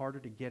heaven. It's harder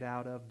to get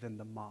out of than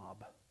the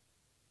mob.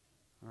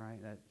 All right?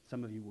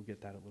 Some of you will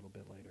get that a little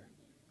bit later.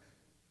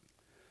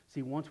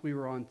 See, once we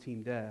were on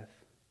team death,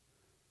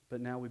 but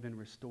now we've been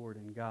restored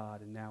in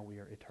God, and now we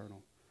are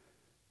eternal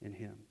in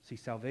him. See,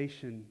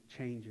 salvation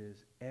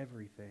changes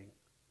everything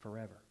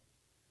forever.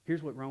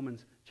 Here's what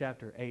Romans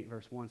chapter 8,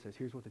 verse 1 says.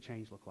 Here's what the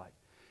change looked like.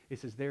 It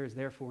says, there is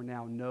therefore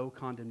now no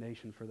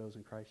condemnation for those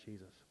in Christ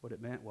Jesus. What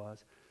it meant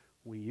was,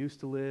 we used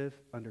to live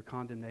under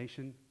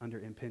condemnation,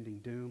 under impending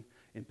doom,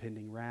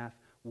 impending wrath,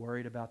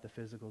 worried about the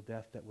physical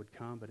death that would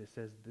come, but it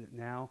says that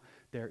now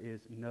there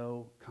is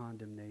no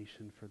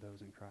condemnation for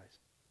those in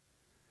Christ.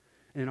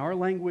 In our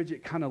language,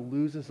 it kind of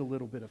loses a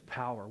little bit of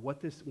power.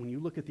 When you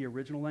look at the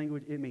original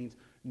language, it means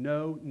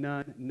no,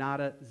 none,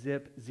 nada,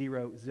 zip,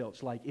 zero,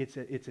 zilch. Like it's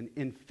an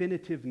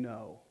infinitive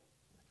no.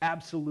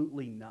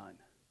 Absolutely none.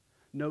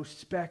 No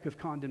speck of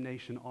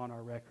condemnation on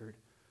our record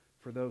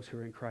for those who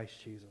are in Christ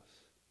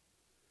Jesus.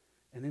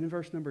 And then in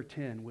verse number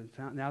 10,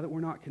 now that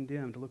we're not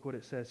condemned, look what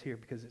it says here,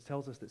 because it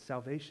tells us that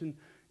salvation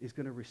is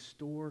going to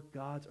restore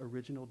God's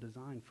original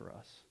design for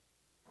us.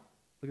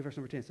 Look at verse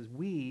number 10. It says,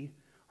 we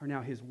are now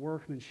his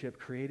workmanship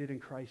created in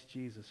Christ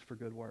Jesus for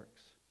good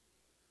works,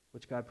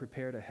 which God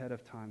prepared ahead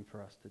of time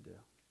for us to do.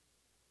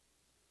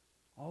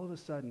 All of a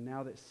sudden,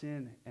 now that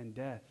sin and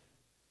death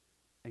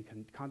and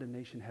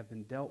condemnation have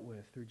been dealt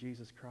with through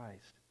Jesus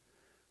Christ,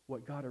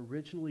 what God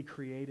originally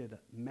created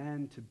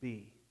man to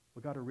be,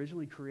 what God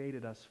originally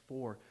created us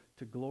for,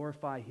 to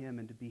glorify him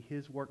and to be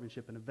his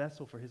workmanship and a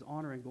vessel for his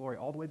honor and glory,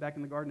 all the way back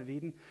in the Garden of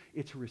Eden,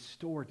 it's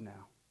restored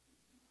now.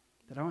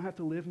 That I don't have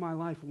to live my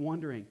life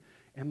wondering,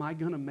 am I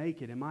going to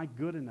make it? Am I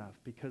good enough?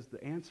 Because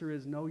the answer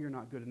is no, you're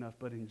not good enough.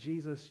 But in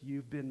Jesus,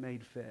 you've been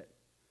made fit.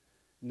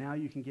 Now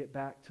you can get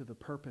back to the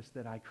purpose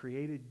that I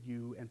created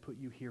you and put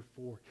you here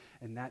for,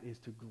 and that is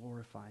to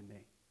glorify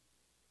me.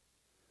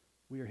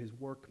 We are his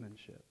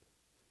workmanship.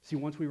 See,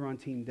 once we were on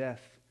team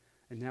death,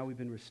 and now we've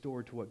been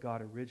restored to what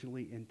God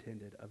originally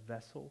intended, a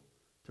vessel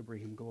to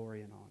bring him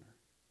glory and honor.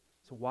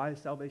 So why is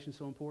salvation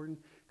so important?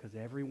 Because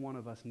every one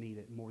of us need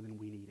it more than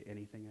we need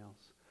anything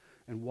else.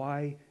 And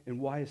why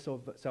is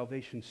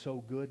salvation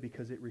so good?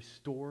 Because it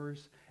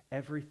restores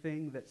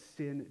everything that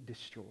sin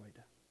destroyed.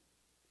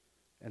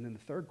 And then the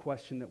third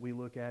question that we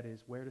look at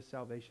is, where does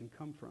salvation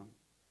come from?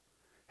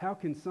 How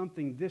can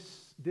something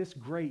this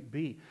great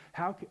be?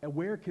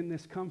 Where can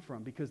this come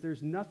from? Because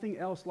there's nothing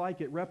else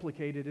like it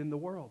replicated in the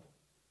world.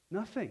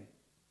 Nothing.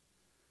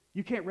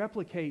 You can't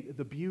replicate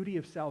the beauty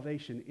of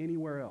salvation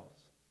anywhere else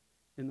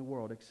in the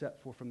world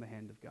except for from the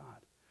hand of God.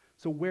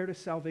 So where does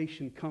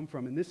salvation come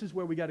from? And this is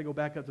where we got to go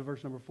back up to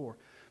verse number 4.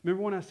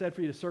 Remember when I said for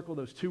you to circle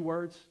those 2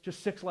 words?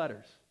 Just 6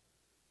 letters,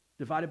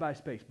 divided by a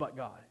space, but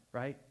God,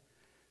 right?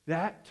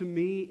 That, to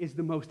me, is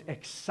the most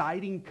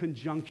exciting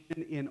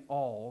conjunction in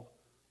all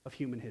of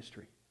human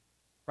history,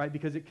 right?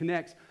 Because it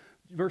connects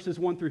verses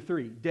 1 through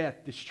 3,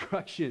 death,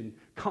 destruction,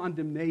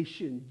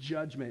 condemnation,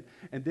 judgment.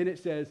 And then it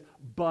says,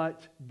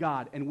 but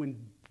God. And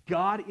when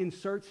God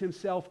inserts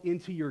himself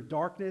into your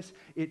darkness,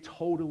 it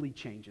totally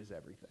changes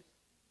everything,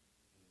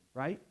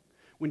 right?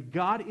 When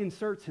God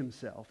inserts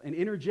himself and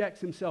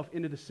interjects himself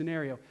into the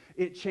scenario,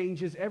 it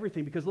changes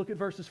everything. Because look at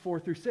verses 4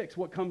 through 6,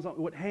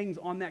 what hangs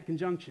on that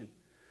conjunction.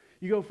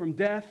 You go from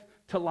death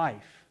to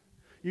life.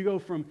 You go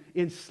from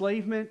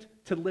enslavement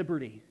to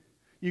liberty.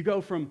 You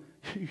go from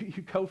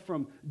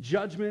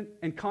judgment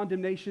and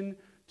condemnation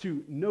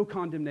to no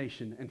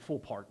condemnation and full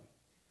pardon.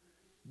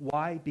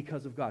 Why?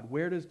 Because of God.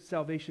 Where does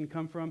salvation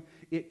come from?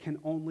 It can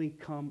only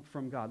come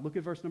from God. Look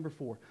at verse number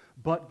 4.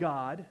 But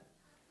God,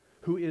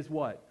 who is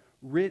what?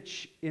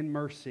 Rich in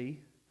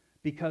mercy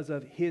because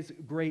of his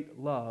great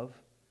love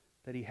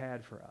that he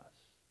had for us.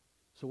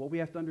 So what we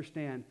have to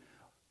understand,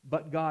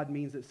 but God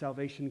means that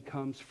salvation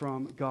comes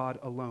from God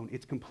alone.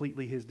 It's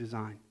completely his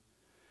design.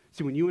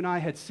 See, when you and I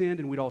had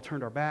sinned and we'd all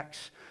turned our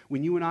backs,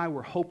 when you and I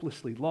were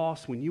hopelessly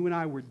lost, when you and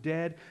I were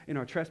dead in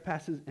our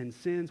trespasses and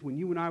sins, when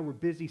you and I were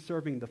busy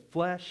serving the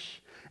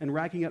flesh and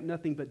racking up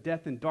nothing but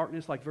death and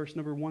darkness, like verse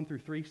number 1 through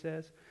 3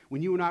 says,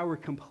 when you and I were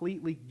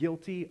completely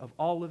guilty of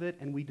all of it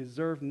and we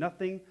deserved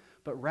nothing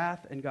but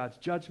wrath and God's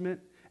judgment,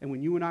 and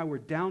when you and I were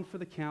down for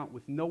the count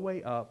with no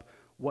way up,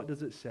 what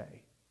does it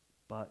say?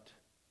 But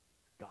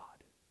God.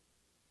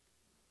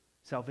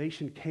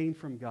 Salvation came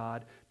from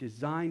God,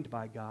 designed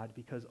by God,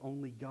 because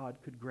only God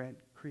could grant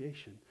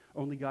creation.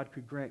 Only God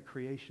could grant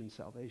creation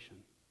salvation.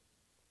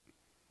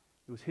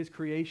 It was his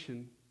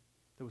creation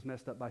that was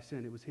messed up by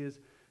sin. It was his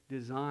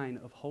design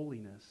of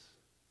holiness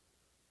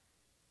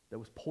that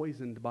was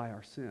poisoned by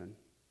our sin.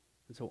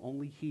 And so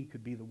only he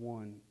could be the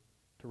one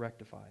to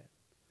rectify it.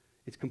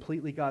 It's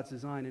completely God's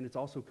design, and it's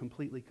also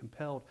completely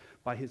compelled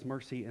by his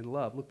mercy and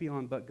love. Look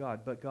beyond but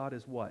God. But God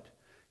is what?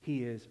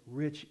 He is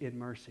rich in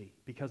mercy.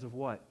 Because of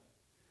what?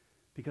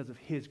 Because of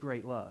his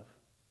great love.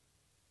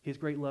 His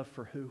great love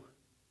for who?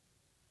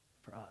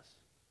 For us.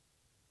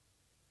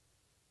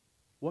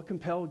 What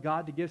compelled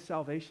God to give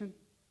salvation?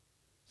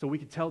 So we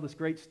could tell this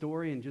great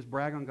story and just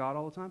brag on God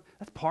all the time?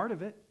 That's part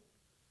of it.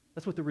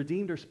 That's what the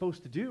redeemed are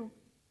supposed to do.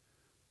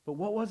 But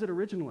what was it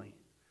originally?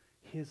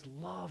 His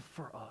love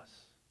for us.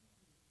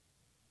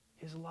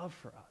 His love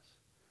for us.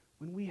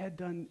 When we had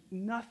done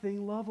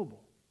nothing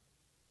lovable.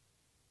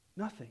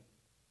 Nothing.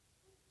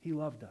 He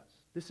loved us.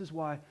 This is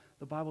why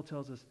the Bible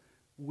tells us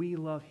we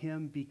love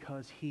him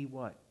because he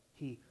what?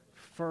 He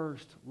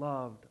first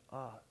loved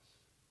us.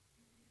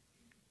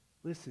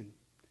 Listen,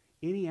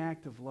 any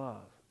act of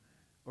love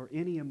or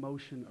any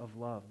emotion of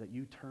love that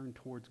you turn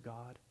towards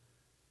God,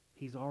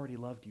 he's already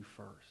loved you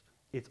first.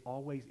 It's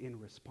always in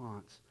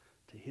response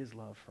to his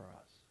love for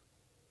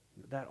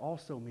us. That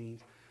also means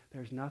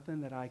there's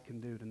nothing that I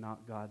can do to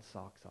knock God's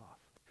socks off.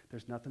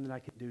 There's nothing that I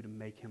can do to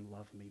make him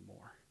love me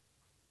more.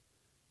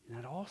 And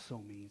that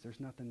also means there's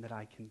nothing that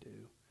I can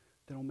do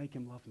that'll make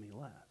him love me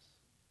less.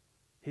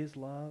 His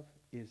love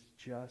is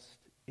just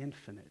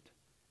infinite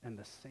and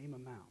the same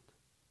amount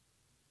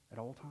at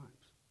all times.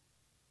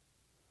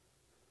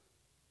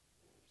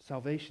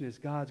 Salvation is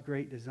God's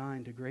great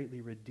design to greatly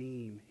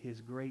redeem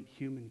his great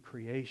human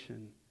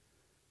creation,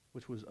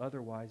 which was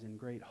otherwise in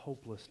great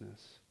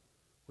hopelessness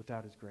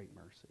without his great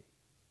mercy.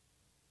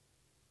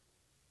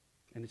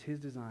 And it's his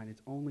design.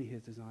 It's only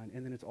his design.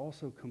 And then it's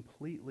also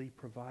completely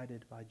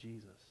provided by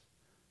Jesus.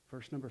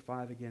 Verse number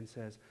 5 again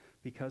says,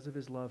 because of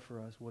his love for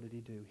us, what did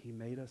he do? He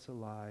made us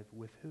alive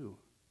with who?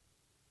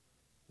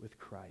 With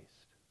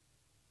Christ.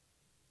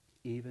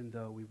 Even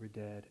though we were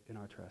dead in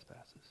our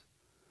trespasses.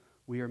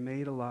 We are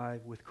made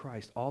alive with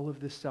Christ. All of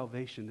this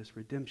salvation, this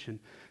redemption,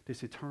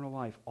 this eternal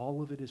life,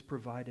 all of it is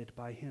provided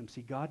by him.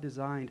 See, God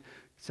designed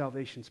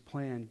salvation's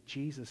plan.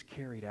 Jesus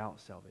carried out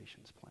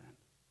salvation's plan.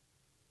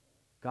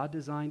 God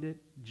designed it.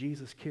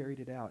 Jesus carried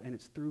it out. And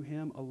it's through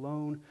him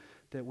alone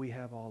that we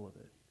have all of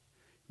it.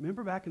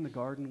 Remember back in the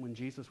garden when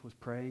Jesus was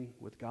praying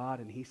with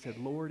God and he said,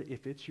 Lord,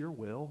 if it's your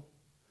will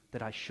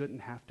that I shouldn't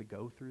have to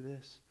go through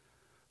this,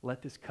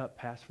 let this cup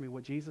pass from me.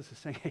 What Jesus is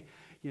saying, hey,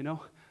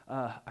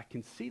 I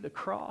can see the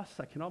cross.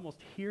 I can almost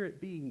hear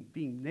it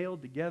being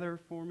nailed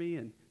together for me,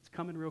 and it's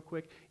coming real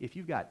quick. If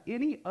you've got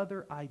any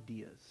other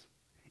ideas,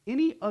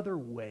 any other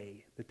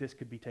way that this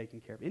could be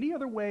taken care of, any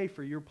other way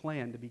for your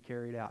plan to be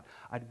carried out,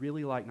 I'd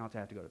really like not to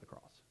have to go to the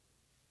cross.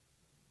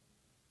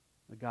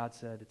 But God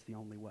said it's the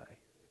only way.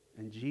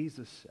 And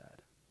Jesus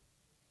said,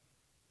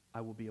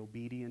 I will be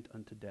obedient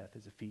unto death,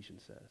 as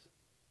Ephesians says,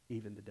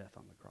 even the death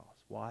on the cross.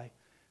 Why?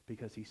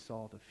 Because he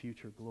saw the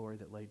future glory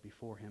that laid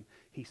before him.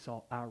 He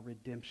saw our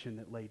redemption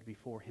that laid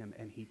before him,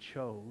 and he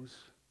chose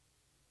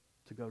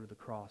to go to the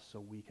cross so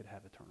we could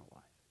have eternal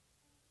life.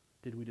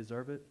 Did we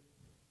deserve it?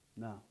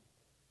 No.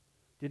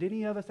 Did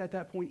any of us at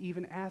that point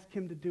even ask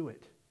him to do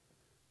it?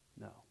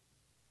 No.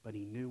 but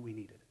he knew we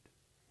needed it.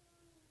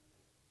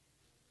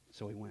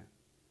 So he went.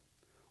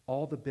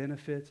 All the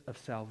benefits of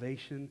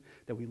salvation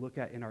that we look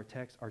at in our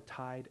text are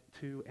tied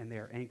to and they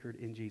are anchored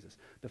in Jesus.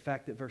 The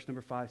fact that verse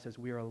number 5 says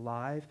we are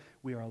alive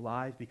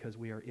because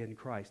we are in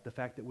Christ. The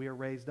fact that we are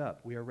raised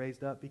up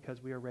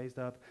because we are raised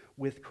up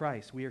with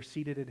Christ. We are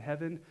seated in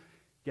heaven,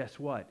 guess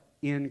what?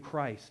 In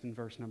Christ in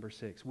verse number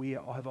 6. We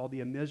have all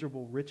the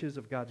immeasurable riches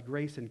of God's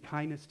grace and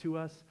kindness to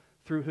us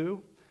through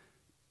who?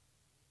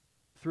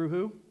 Through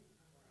who?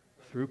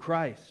 Through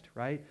Christ,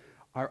 right?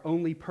 Our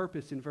only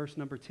purpose in verse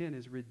number 10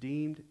 is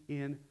redeemed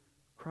in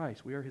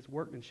Christ. We are his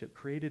workmanship,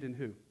 created in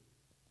who?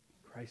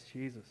 Christ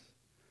Jesus.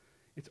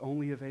 It's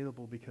only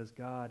available because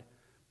God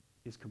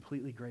is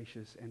completely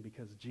gracious and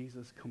because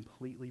Jesus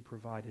completely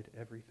provided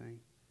everything.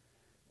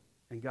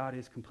 And God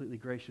is completely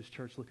gracious,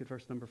 church. Look at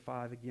verse number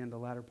 5 again, the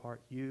latter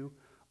part. You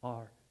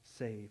are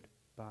saved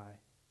by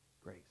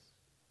grace.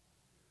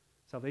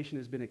 Salvation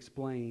has been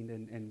explained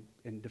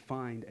and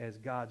defined as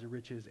God's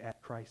riches at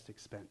Christ's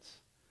expense.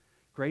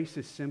 Grace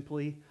is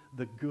simply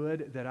the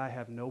good that I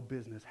have no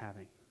business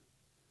having.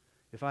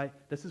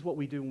 This is what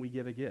we do when we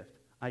give a gift.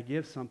 I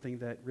give something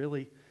that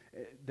really,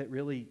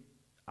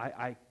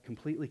 I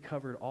completely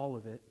covered all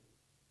of it.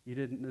 You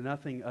did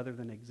nothing other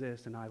than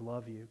exist, and I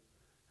love you,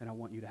 and I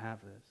want you to have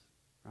this,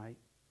 right?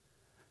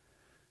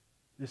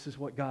 This is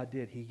what God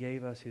did. He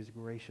gave us his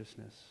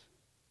graciousness.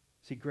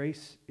 See,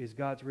 grace is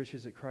God's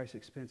riches at Christ's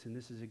expense, and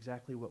this is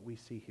exactly what we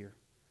see here.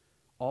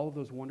 All of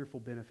those wonderful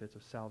benefits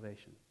of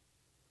salvation.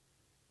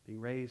 Being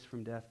raised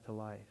from death to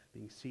life,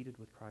 being seated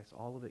with Christ,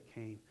 all of it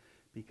came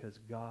because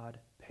God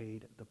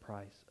paid the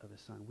price of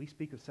his Son. We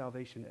speak of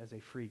salvation as a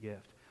free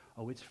gift.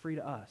 Oh, it's free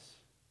to us,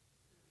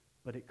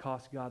 but it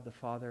cost God the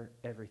Father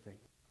everything.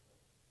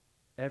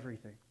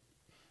 Everything.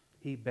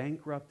 He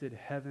bankrupted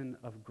heaven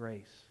of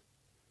grace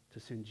to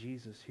send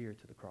Jesus here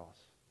to the cross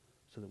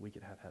so that we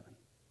could have heaven.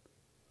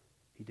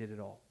 He did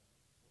it all.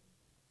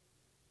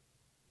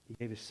 He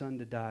gave his Son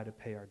to die to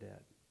pay our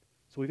debt.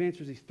 So we've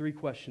answered these three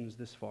questions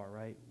this far,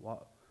 right?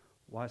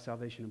 Why is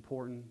salvation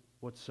important?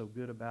 What's so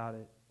good about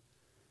it?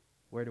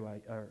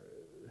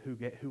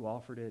 Who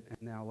offered it?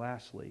 And now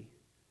lastly,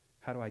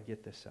 how do I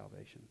get this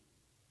salvation?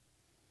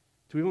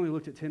 So we've only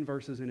looked at 10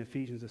 verses in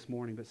Ephesians this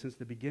morning, but since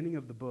the beginning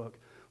of the book,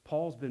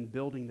 Paul's been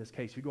building this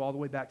case. If you go all the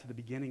way back to the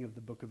beginning of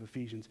the book of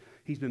Ephesians,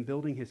 he's been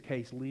building his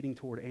case leading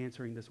toward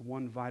answering this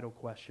one vital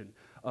question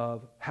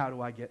of how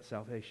do I get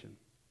salvation?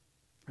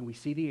 And we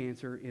see the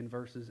answer in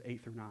verses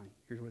 8 through 9.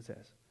 Here's what it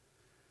says.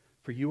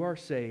 For you are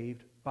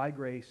saved by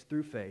grace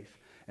through faith,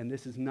 and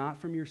this is not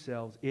from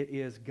yourselves, it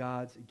is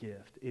God's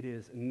gift. It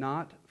is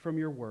not from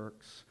your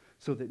works,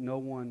 so that no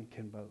one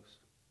can boast.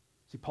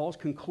 See, Paul's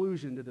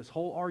conclusion to this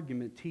whole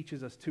argument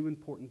teaches us two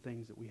important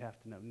things that we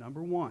have to know.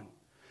 Number one,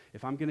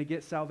 if I'm going to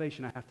get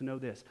salvation, I have to know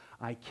this.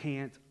 I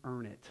can't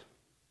earn it.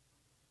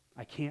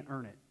 I can't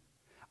earn it.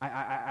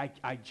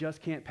 I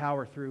just can't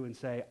power through and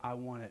say, I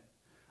want it.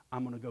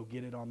 I'm going to go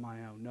get it on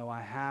my own. No,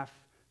 I have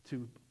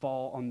to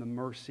fall on the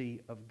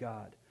mercy of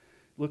God.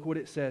 Look what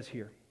it says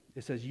here.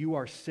 It says, you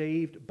are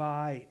saved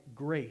by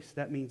grace.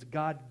 That means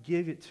God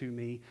gave it to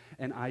me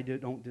and I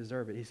don't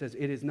deserve it. He says,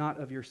 it is not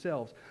of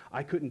yourselves.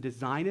 I couldn't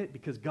design it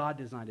because God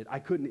designed it. I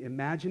couldn't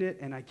imagine it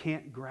and I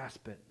can't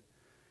grasp it.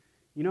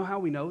 You know how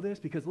we know this?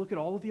 Because look at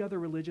all of the other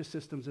religious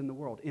systems in the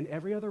world. In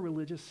every other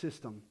religious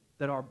system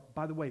that are,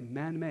 by the way,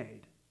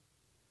 man-made,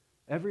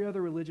 every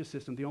other religious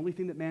system, the only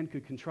thing that man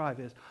could contrive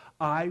is,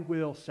 I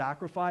will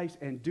sacrifice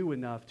and do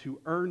enough to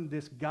earn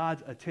this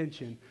God's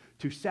attention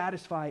to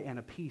satisfy and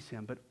appease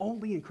him. But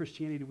only in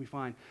Christianity do we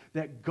find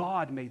that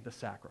God made the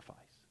sacrifice.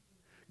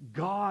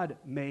 God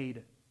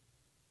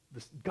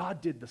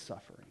did the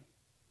suffering.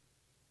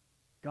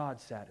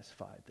 God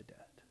satisfied the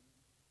debt.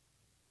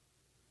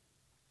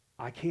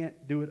 I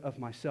can't do it of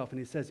myself. And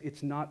he says,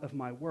 it's not of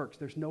my works.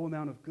 There's no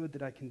amount of good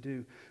that I can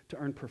do to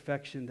earn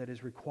perfection that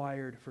is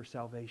required for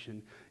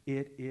salvation.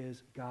 It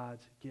is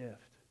God's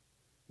gift.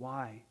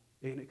 Why?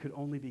 And it could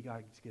only be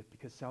God's gift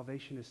because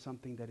salvation is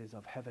something that is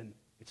of heaven.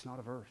 It's not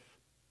of earth.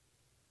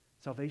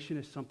 Salvation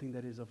is something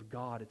that is of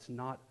God. It's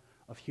not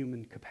of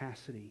human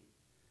capacity.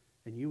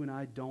 And you and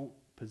I don't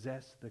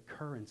possess the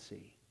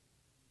currency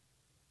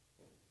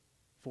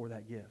for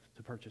that gift,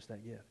 to purchase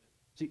that gift.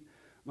 See,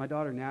 my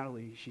daughter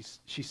Natalie, she's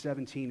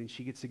 17 and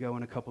she gets to go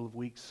in a couple of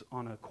weeks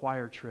on a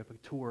choir trip,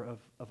 a tour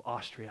of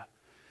Austria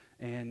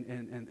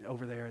and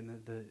over there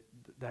in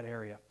that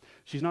area.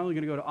 She's not only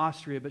going to go to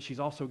Austria, but she's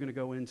also going to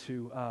go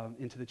into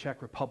the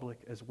Czech Republic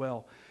as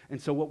well.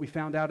 And so what we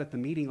found out at the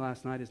meeting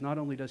last night is not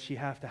only does she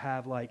have to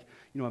have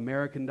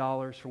American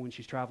dollars for when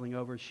she's traveling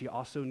over, she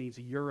also needs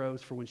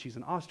euros for when she's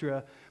in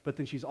Austria, but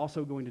then she's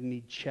also going to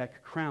need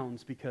Czech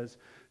crowns because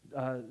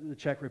the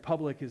Czech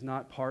Republic is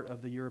not part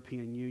of the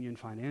European Union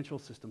financial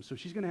system. So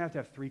she's going to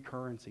have three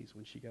currencies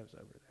when she goes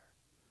over there.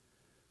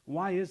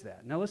 Why is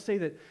that? Now let's say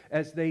that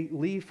as they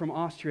leave from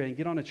Austria and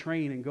get on a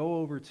train and go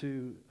over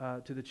to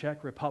the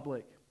Czech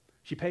Republic,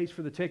 she pays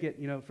for the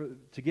ticket,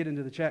 to get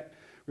into the Czech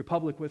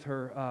Republic with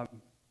her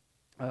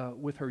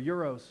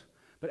euros.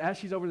 But as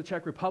she's over in the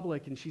Czech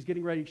Republic and she's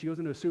getting ready, she goes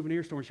into a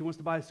souvenir store and she wants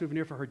to buy a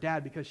souvenir for her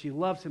dad because she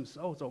loves him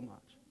so, so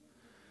much.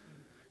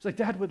 She's like,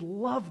 Dad would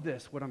love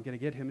this, what I'm going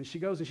to get him. And she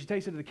goes and she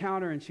takes it to the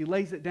counter and she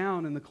lays it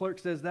down and the clerk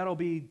says, that'll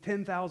be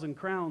 10,000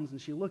 crowns.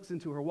 And she looks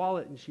into her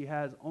wallet and she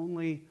has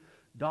only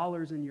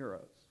dollars and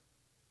euros.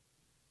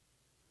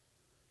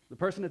 The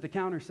person at the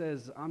counter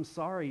says, I'm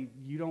sorry,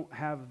 you don't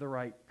have the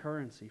right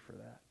currency for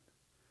that.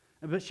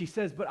 But she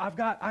says, but I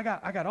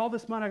got all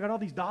this money, I got all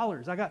these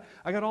dollars, I got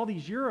all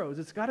these euros.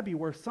 It's got to be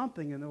worth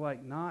something. And they're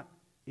like, not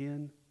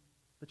in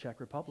the Czech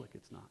Republic,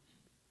 it's not.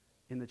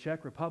 In the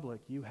Czech Republic,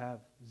 you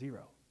have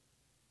zero.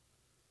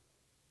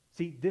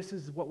 See, this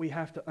is what we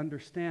have to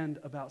understand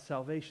about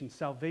salvation.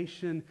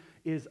 Salvation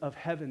is of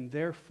heaven.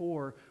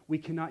 Therefore, we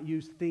cannot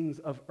use things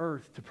of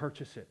earth to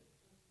purchase it.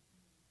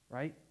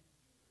 Right?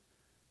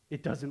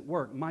 It doesn't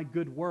work. My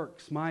good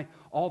works,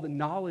 all the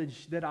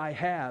knowledge that I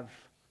have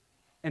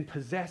and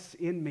possess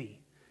in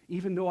me,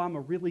 even though I'm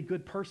a really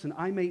good person,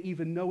 I may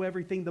even know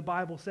everything the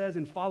Bible says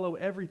and follow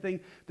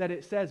everything that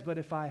it says, but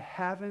if I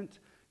haven't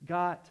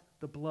got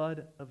the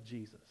blood of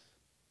Jesus,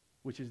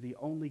 which is the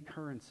only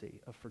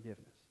currency of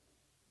forgiveness,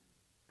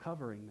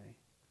 covering me,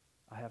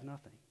 I have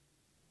nothing.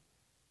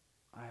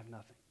 I have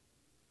nothing.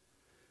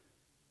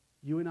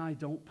 You and I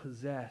don't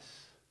possess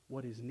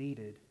what is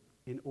needed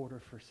in order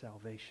for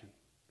salvation.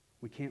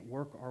 We can't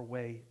work our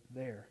way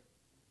there.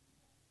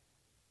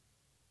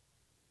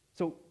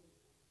 So,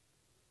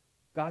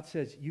 God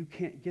says, you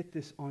can't get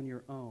this on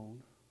your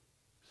own,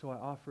 so I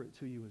offer it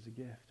to you as a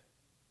gift.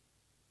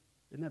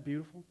 Isn't that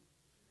beautiful?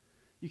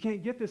 You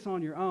can't get this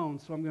on your own,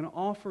 so I'm going to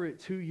offer it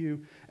to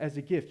you as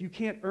a gift. You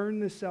can't earn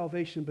this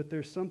salvation, but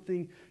there's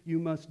something you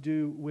must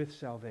do with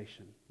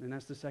salvation. And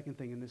that's the second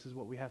thing, and this is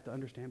what we have to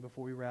understand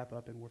before we wrap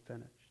up and we're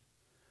finished.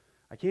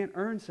 I can't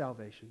earn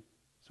salvation,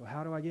 so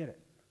how do I get it?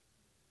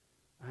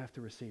 I have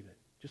to receive it.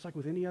 Just like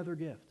with any other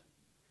gift,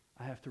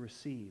 I have to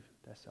receive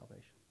that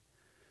salvation.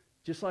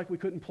 Just like we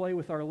couldn't play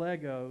with our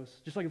Legos,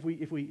 just like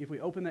if we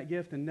open that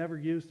gift and never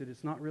used it,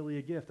 it's not really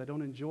a gift. I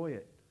don't enjoy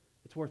it.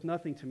 It's worth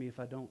nothing to me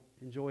if I don't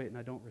enjoy it and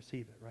I don't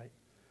receive it, right?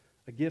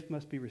 A gift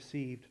must be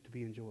received to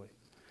be enjoyed.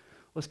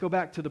 Let's go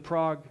back to the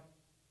Prague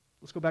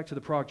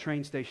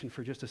train station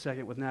for just a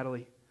second with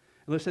Natalie.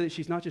 And let's say that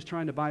she's not just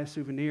trying to buy a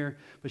souvenir,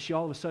 but she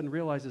all of a sudden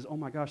realizes, oh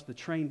my gosh, the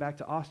train back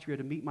to Austria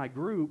to meet my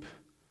group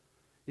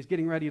is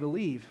getting ready to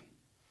leave.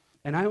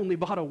 And I only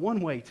bought a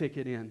one-way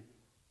ticket in.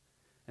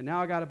 And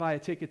now I got to buy a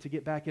ticket to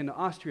get back into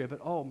Austria, but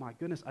oh my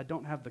goodness, I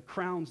don't have the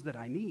crowns that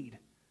I need.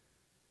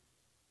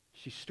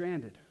 She's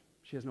stranded.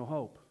 She has no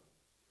hope.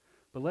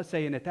 But let's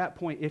say, and at that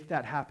point, if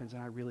that happens,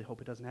 and I really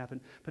hope it doesn't happen,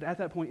 but at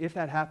that point, if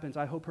that happens,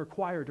 I hope her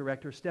choir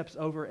director steps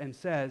over and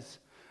says,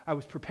 I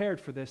was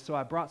prepared for this, so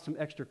I brought some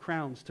extra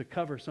crowns to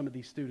cover some of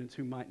these students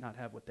who might not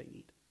have what they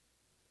need.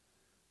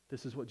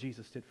 This is what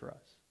Jesus did for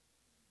us.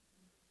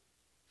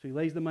 So he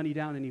lays the money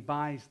down and he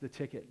buys the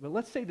ticket. But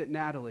let's say that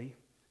Natalie,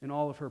 in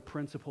all of her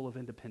principle of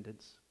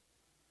independence,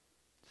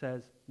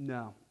 says,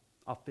 no,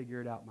 I'll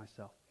figure it out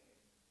myself.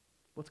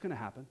 What's going to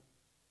happen?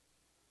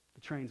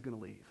 The train's going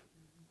to leave,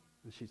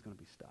 and she's going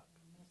to be stuck.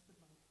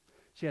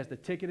 She has the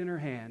ticket in her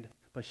hand,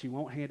 but she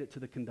won't hand it to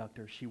the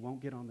conductor. She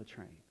won't get on the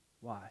train.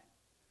 Why?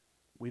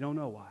 We don't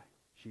know why.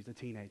 She's a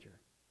teenager.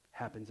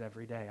 Happens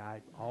every day.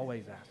 I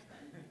always ask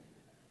that.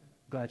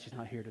 Glad she's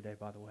not here today,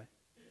 by the way.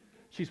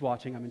 She's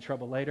watching. I'm in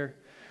trouble later.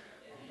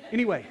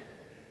 Anyway,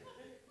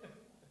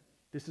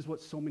 this is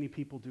what so many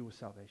people do with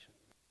salvation.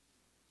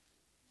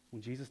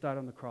 When Jesus died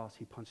on the cross,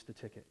 he punched the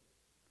ticket.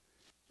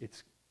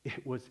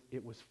 It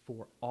was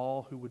for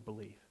all who would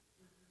believe.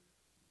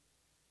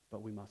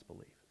 But we must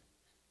believe.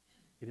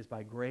 It is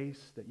by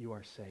grace that you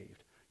are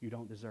saved. You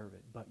don't deserve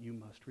it, but you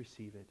must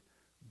receive it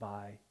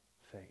by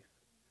faith.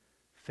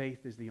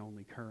 Faith is the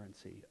only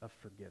currency of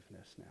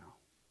forgiveness now.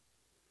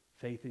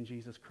 Faith in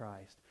Jesus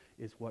Christ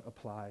is what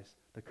applies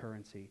the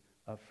currency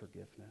of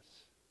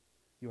forgiveness.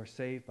 You are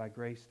saved by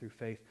grace through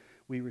faith.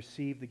 We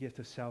receive the gift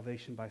of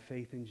salvation by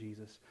faith in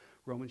Jesus.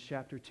 Romans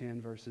chapter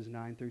 10, verses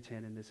 9 through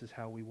 10, and this is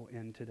how we will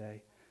end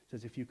today. It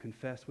says, if you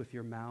confess with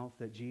your mouth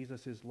that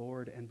Jesus is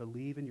Lord and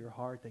believe in your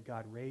heart that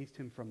God raised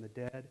him from the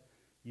dead,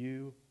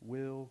 you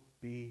will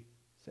be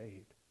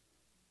saved.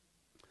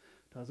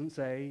 Doesn't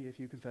say if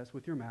you confess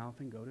with your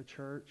mouth and go to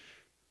church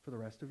for the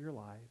rest of your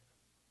life,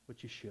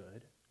 which you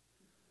should.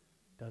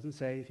 Doesn't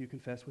say if you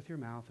confess with your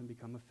mouth and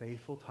become a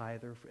faithful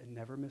tither and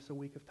never miss a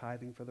week of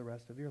tithing for the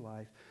rest of your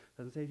life.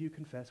 Doesn't say if you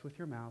confess with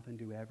your mouth and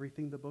do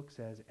everything the book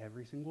says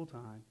every single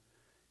time.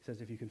 It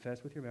says if you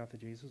confess with your mouth that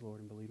Jesus is Lord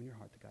and believe in your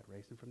heart that God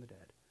raised him from the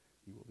dead,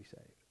 you will be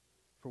saved.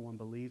 For one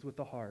believes with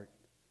the heart,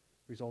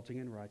 resulting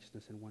in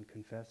righteousness, and one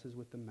confesses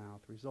with the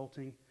mouth,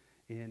 resulting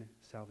in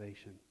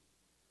salvation.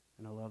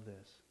 And I love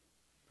this.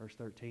 Verse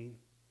 13,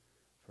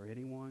 for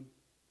anyone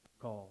who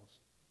calls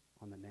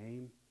on the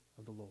name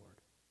of the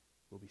Lord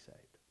will be saved.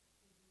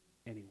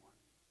 Anyone.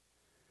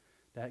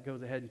 That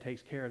goes ahead and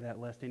takes care of that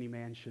lest any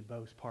man should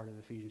boast part of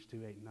Ephesians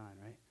 2, 8, and 9,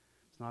 right?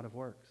 It's not of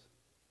works.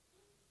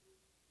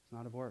 It's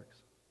not of works.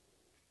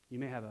 You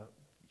may have a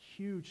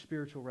huge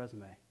spiritual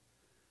resume,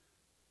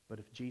 But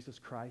if Jesus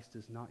Christ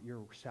is not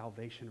your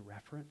salvation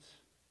reference,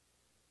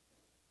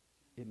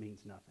 it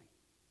means nothing.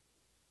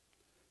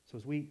 So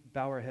as we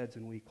bow our heads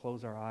and we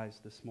close our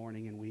eyes this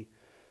morning and we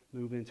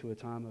move into a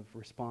time of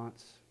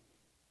response,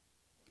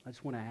 I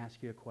just want to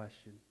ask you a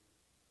question.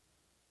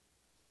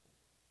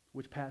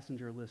 Which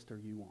passenger list are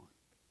you on?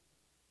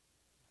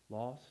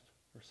 Lost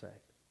or saved?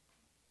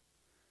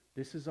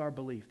 This is our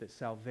belief that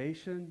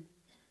salvation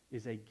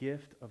is a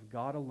gift of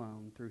God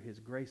alone through His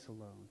grace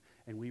alone,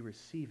 and we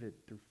receive it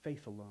through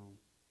faith alone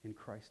in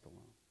Christ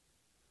alone.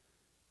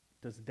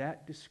 Does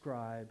that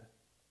describe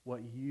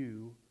what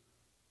you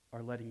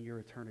are letting your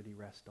eternity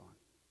rest on?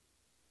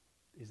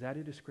 Is that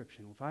a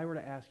description? If I were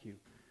to ask you,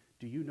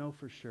 do you know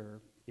for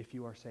sure if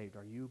you are saved?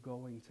 Are you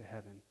going to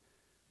heaven?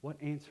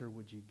 What answer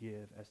would you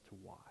give as to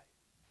why?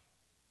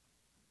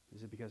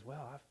 Is it because,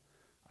 well,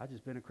 I've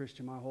just been a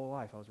Christian my whole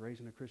life. I was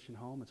raised in a Christian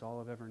home. It's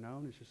all I've ever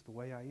known. It's just the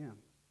way I am.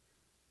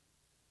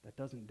 That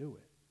doesn't do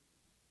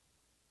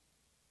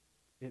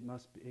it.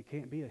 It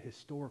can't be a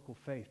historical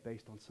faith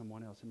based on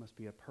someone else. It must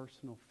be a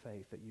personal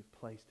faith that you've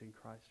placed in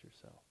Christ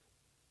yourself.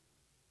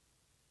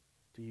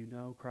 Do you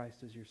know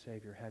Christ as your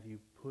Savior? Have you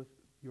put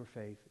your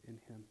faith in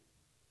Him?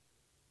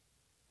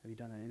 Have you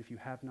done that? And if you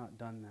have not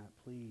done that,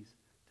 please,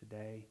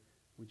 today,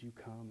 would you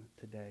come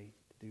today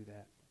to do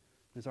that?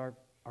 As our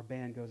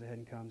band goes ahead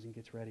and comes and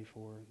gets ready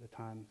for the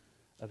time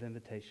of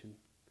invitation,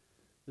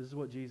 this is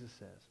what Jesus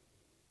says.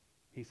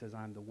 He says,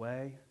 I'm the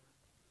way,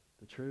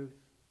 the truth,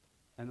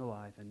 and the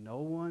life, and no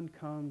one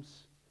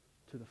comes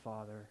to the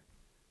Father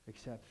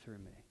except through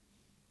me.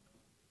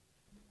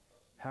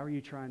 How are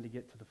you trying to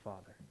get to the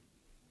Father?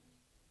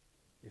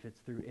 If it's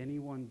through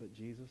anyone but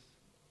Jesus,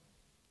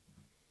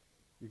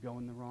 you're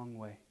going the wrong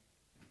way.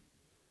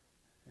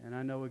 And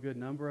I know a good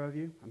number of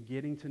you. I'm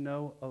getting to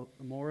know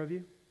more of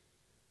you.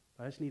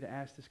 But I just need to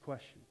ask this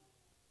question.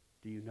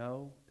 Do you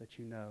know that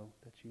you know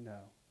that you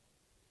know?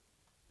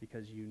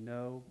 Because you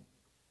know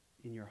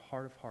in your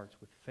heart of hearts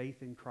with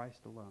faith in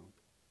Christ alone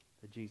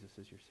that Jesus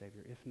is your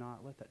Savior. If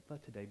not, let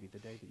today be the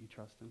day that you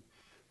trust Him.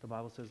 The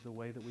Bible says the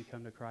way that we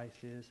come to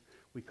Christ is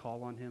we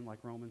call on Him,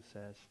 like Romans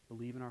says,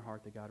 believe in our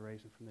heart that God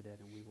raised Him from the dead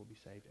and we will be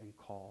saved, and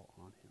call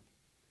on Him.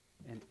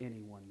 And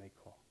anyone may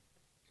call.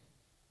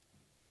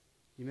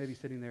 You may be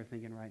sitting there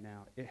thinking right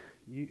now,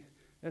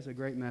 that's a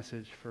great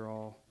message for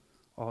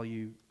all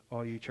you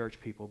church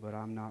people, but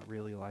I'm not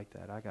really like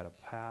that. I got a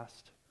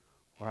past,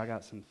 or I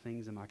got some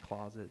things in my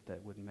closet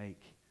that would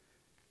make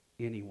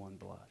anyone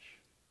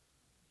blush.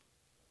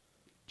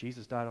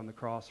 Jesus died on the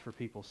cross for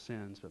people's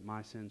sins, but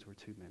my sins were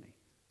too many.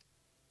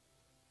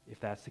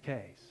 If that's the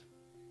case,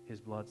 His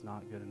blood's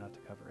not good enough to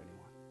cover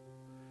anyone.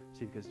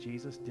 See, because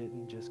Jesus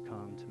didn't just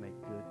come to make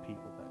good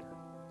people better.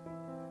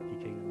 He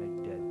came to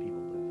make dead people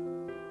live.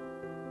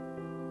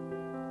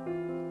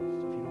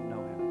 So if you don't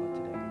know Him, let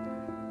today be the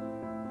day.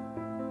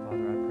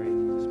 Father, I pray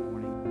that this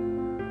morning.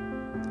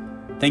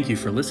 Thank you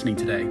for listening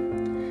today.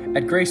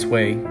 At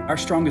Graceway, our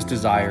strongest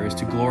desire is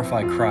to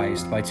glorify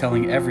Christ by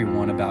telling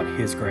everyone about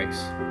His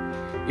grace.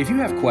 If you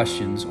have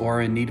questions or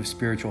are in need of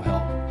spiritual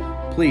help,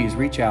 please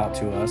reach out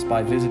to us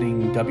by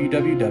visiting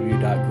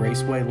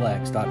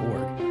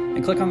www.gracewaylex.org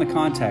and click on the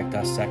Contact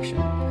Us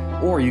section,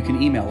 or you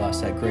can email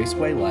us at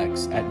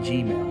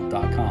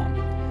gracewaylex@gmail.com.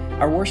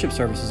 Our worship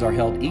services are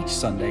held each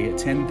Sunday at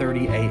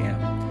 10:30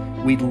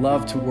 a.m. We'd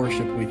love to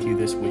worship with you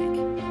this week.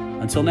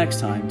 Until next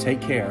time,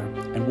 take care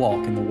and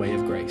walk in the way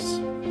of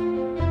grace.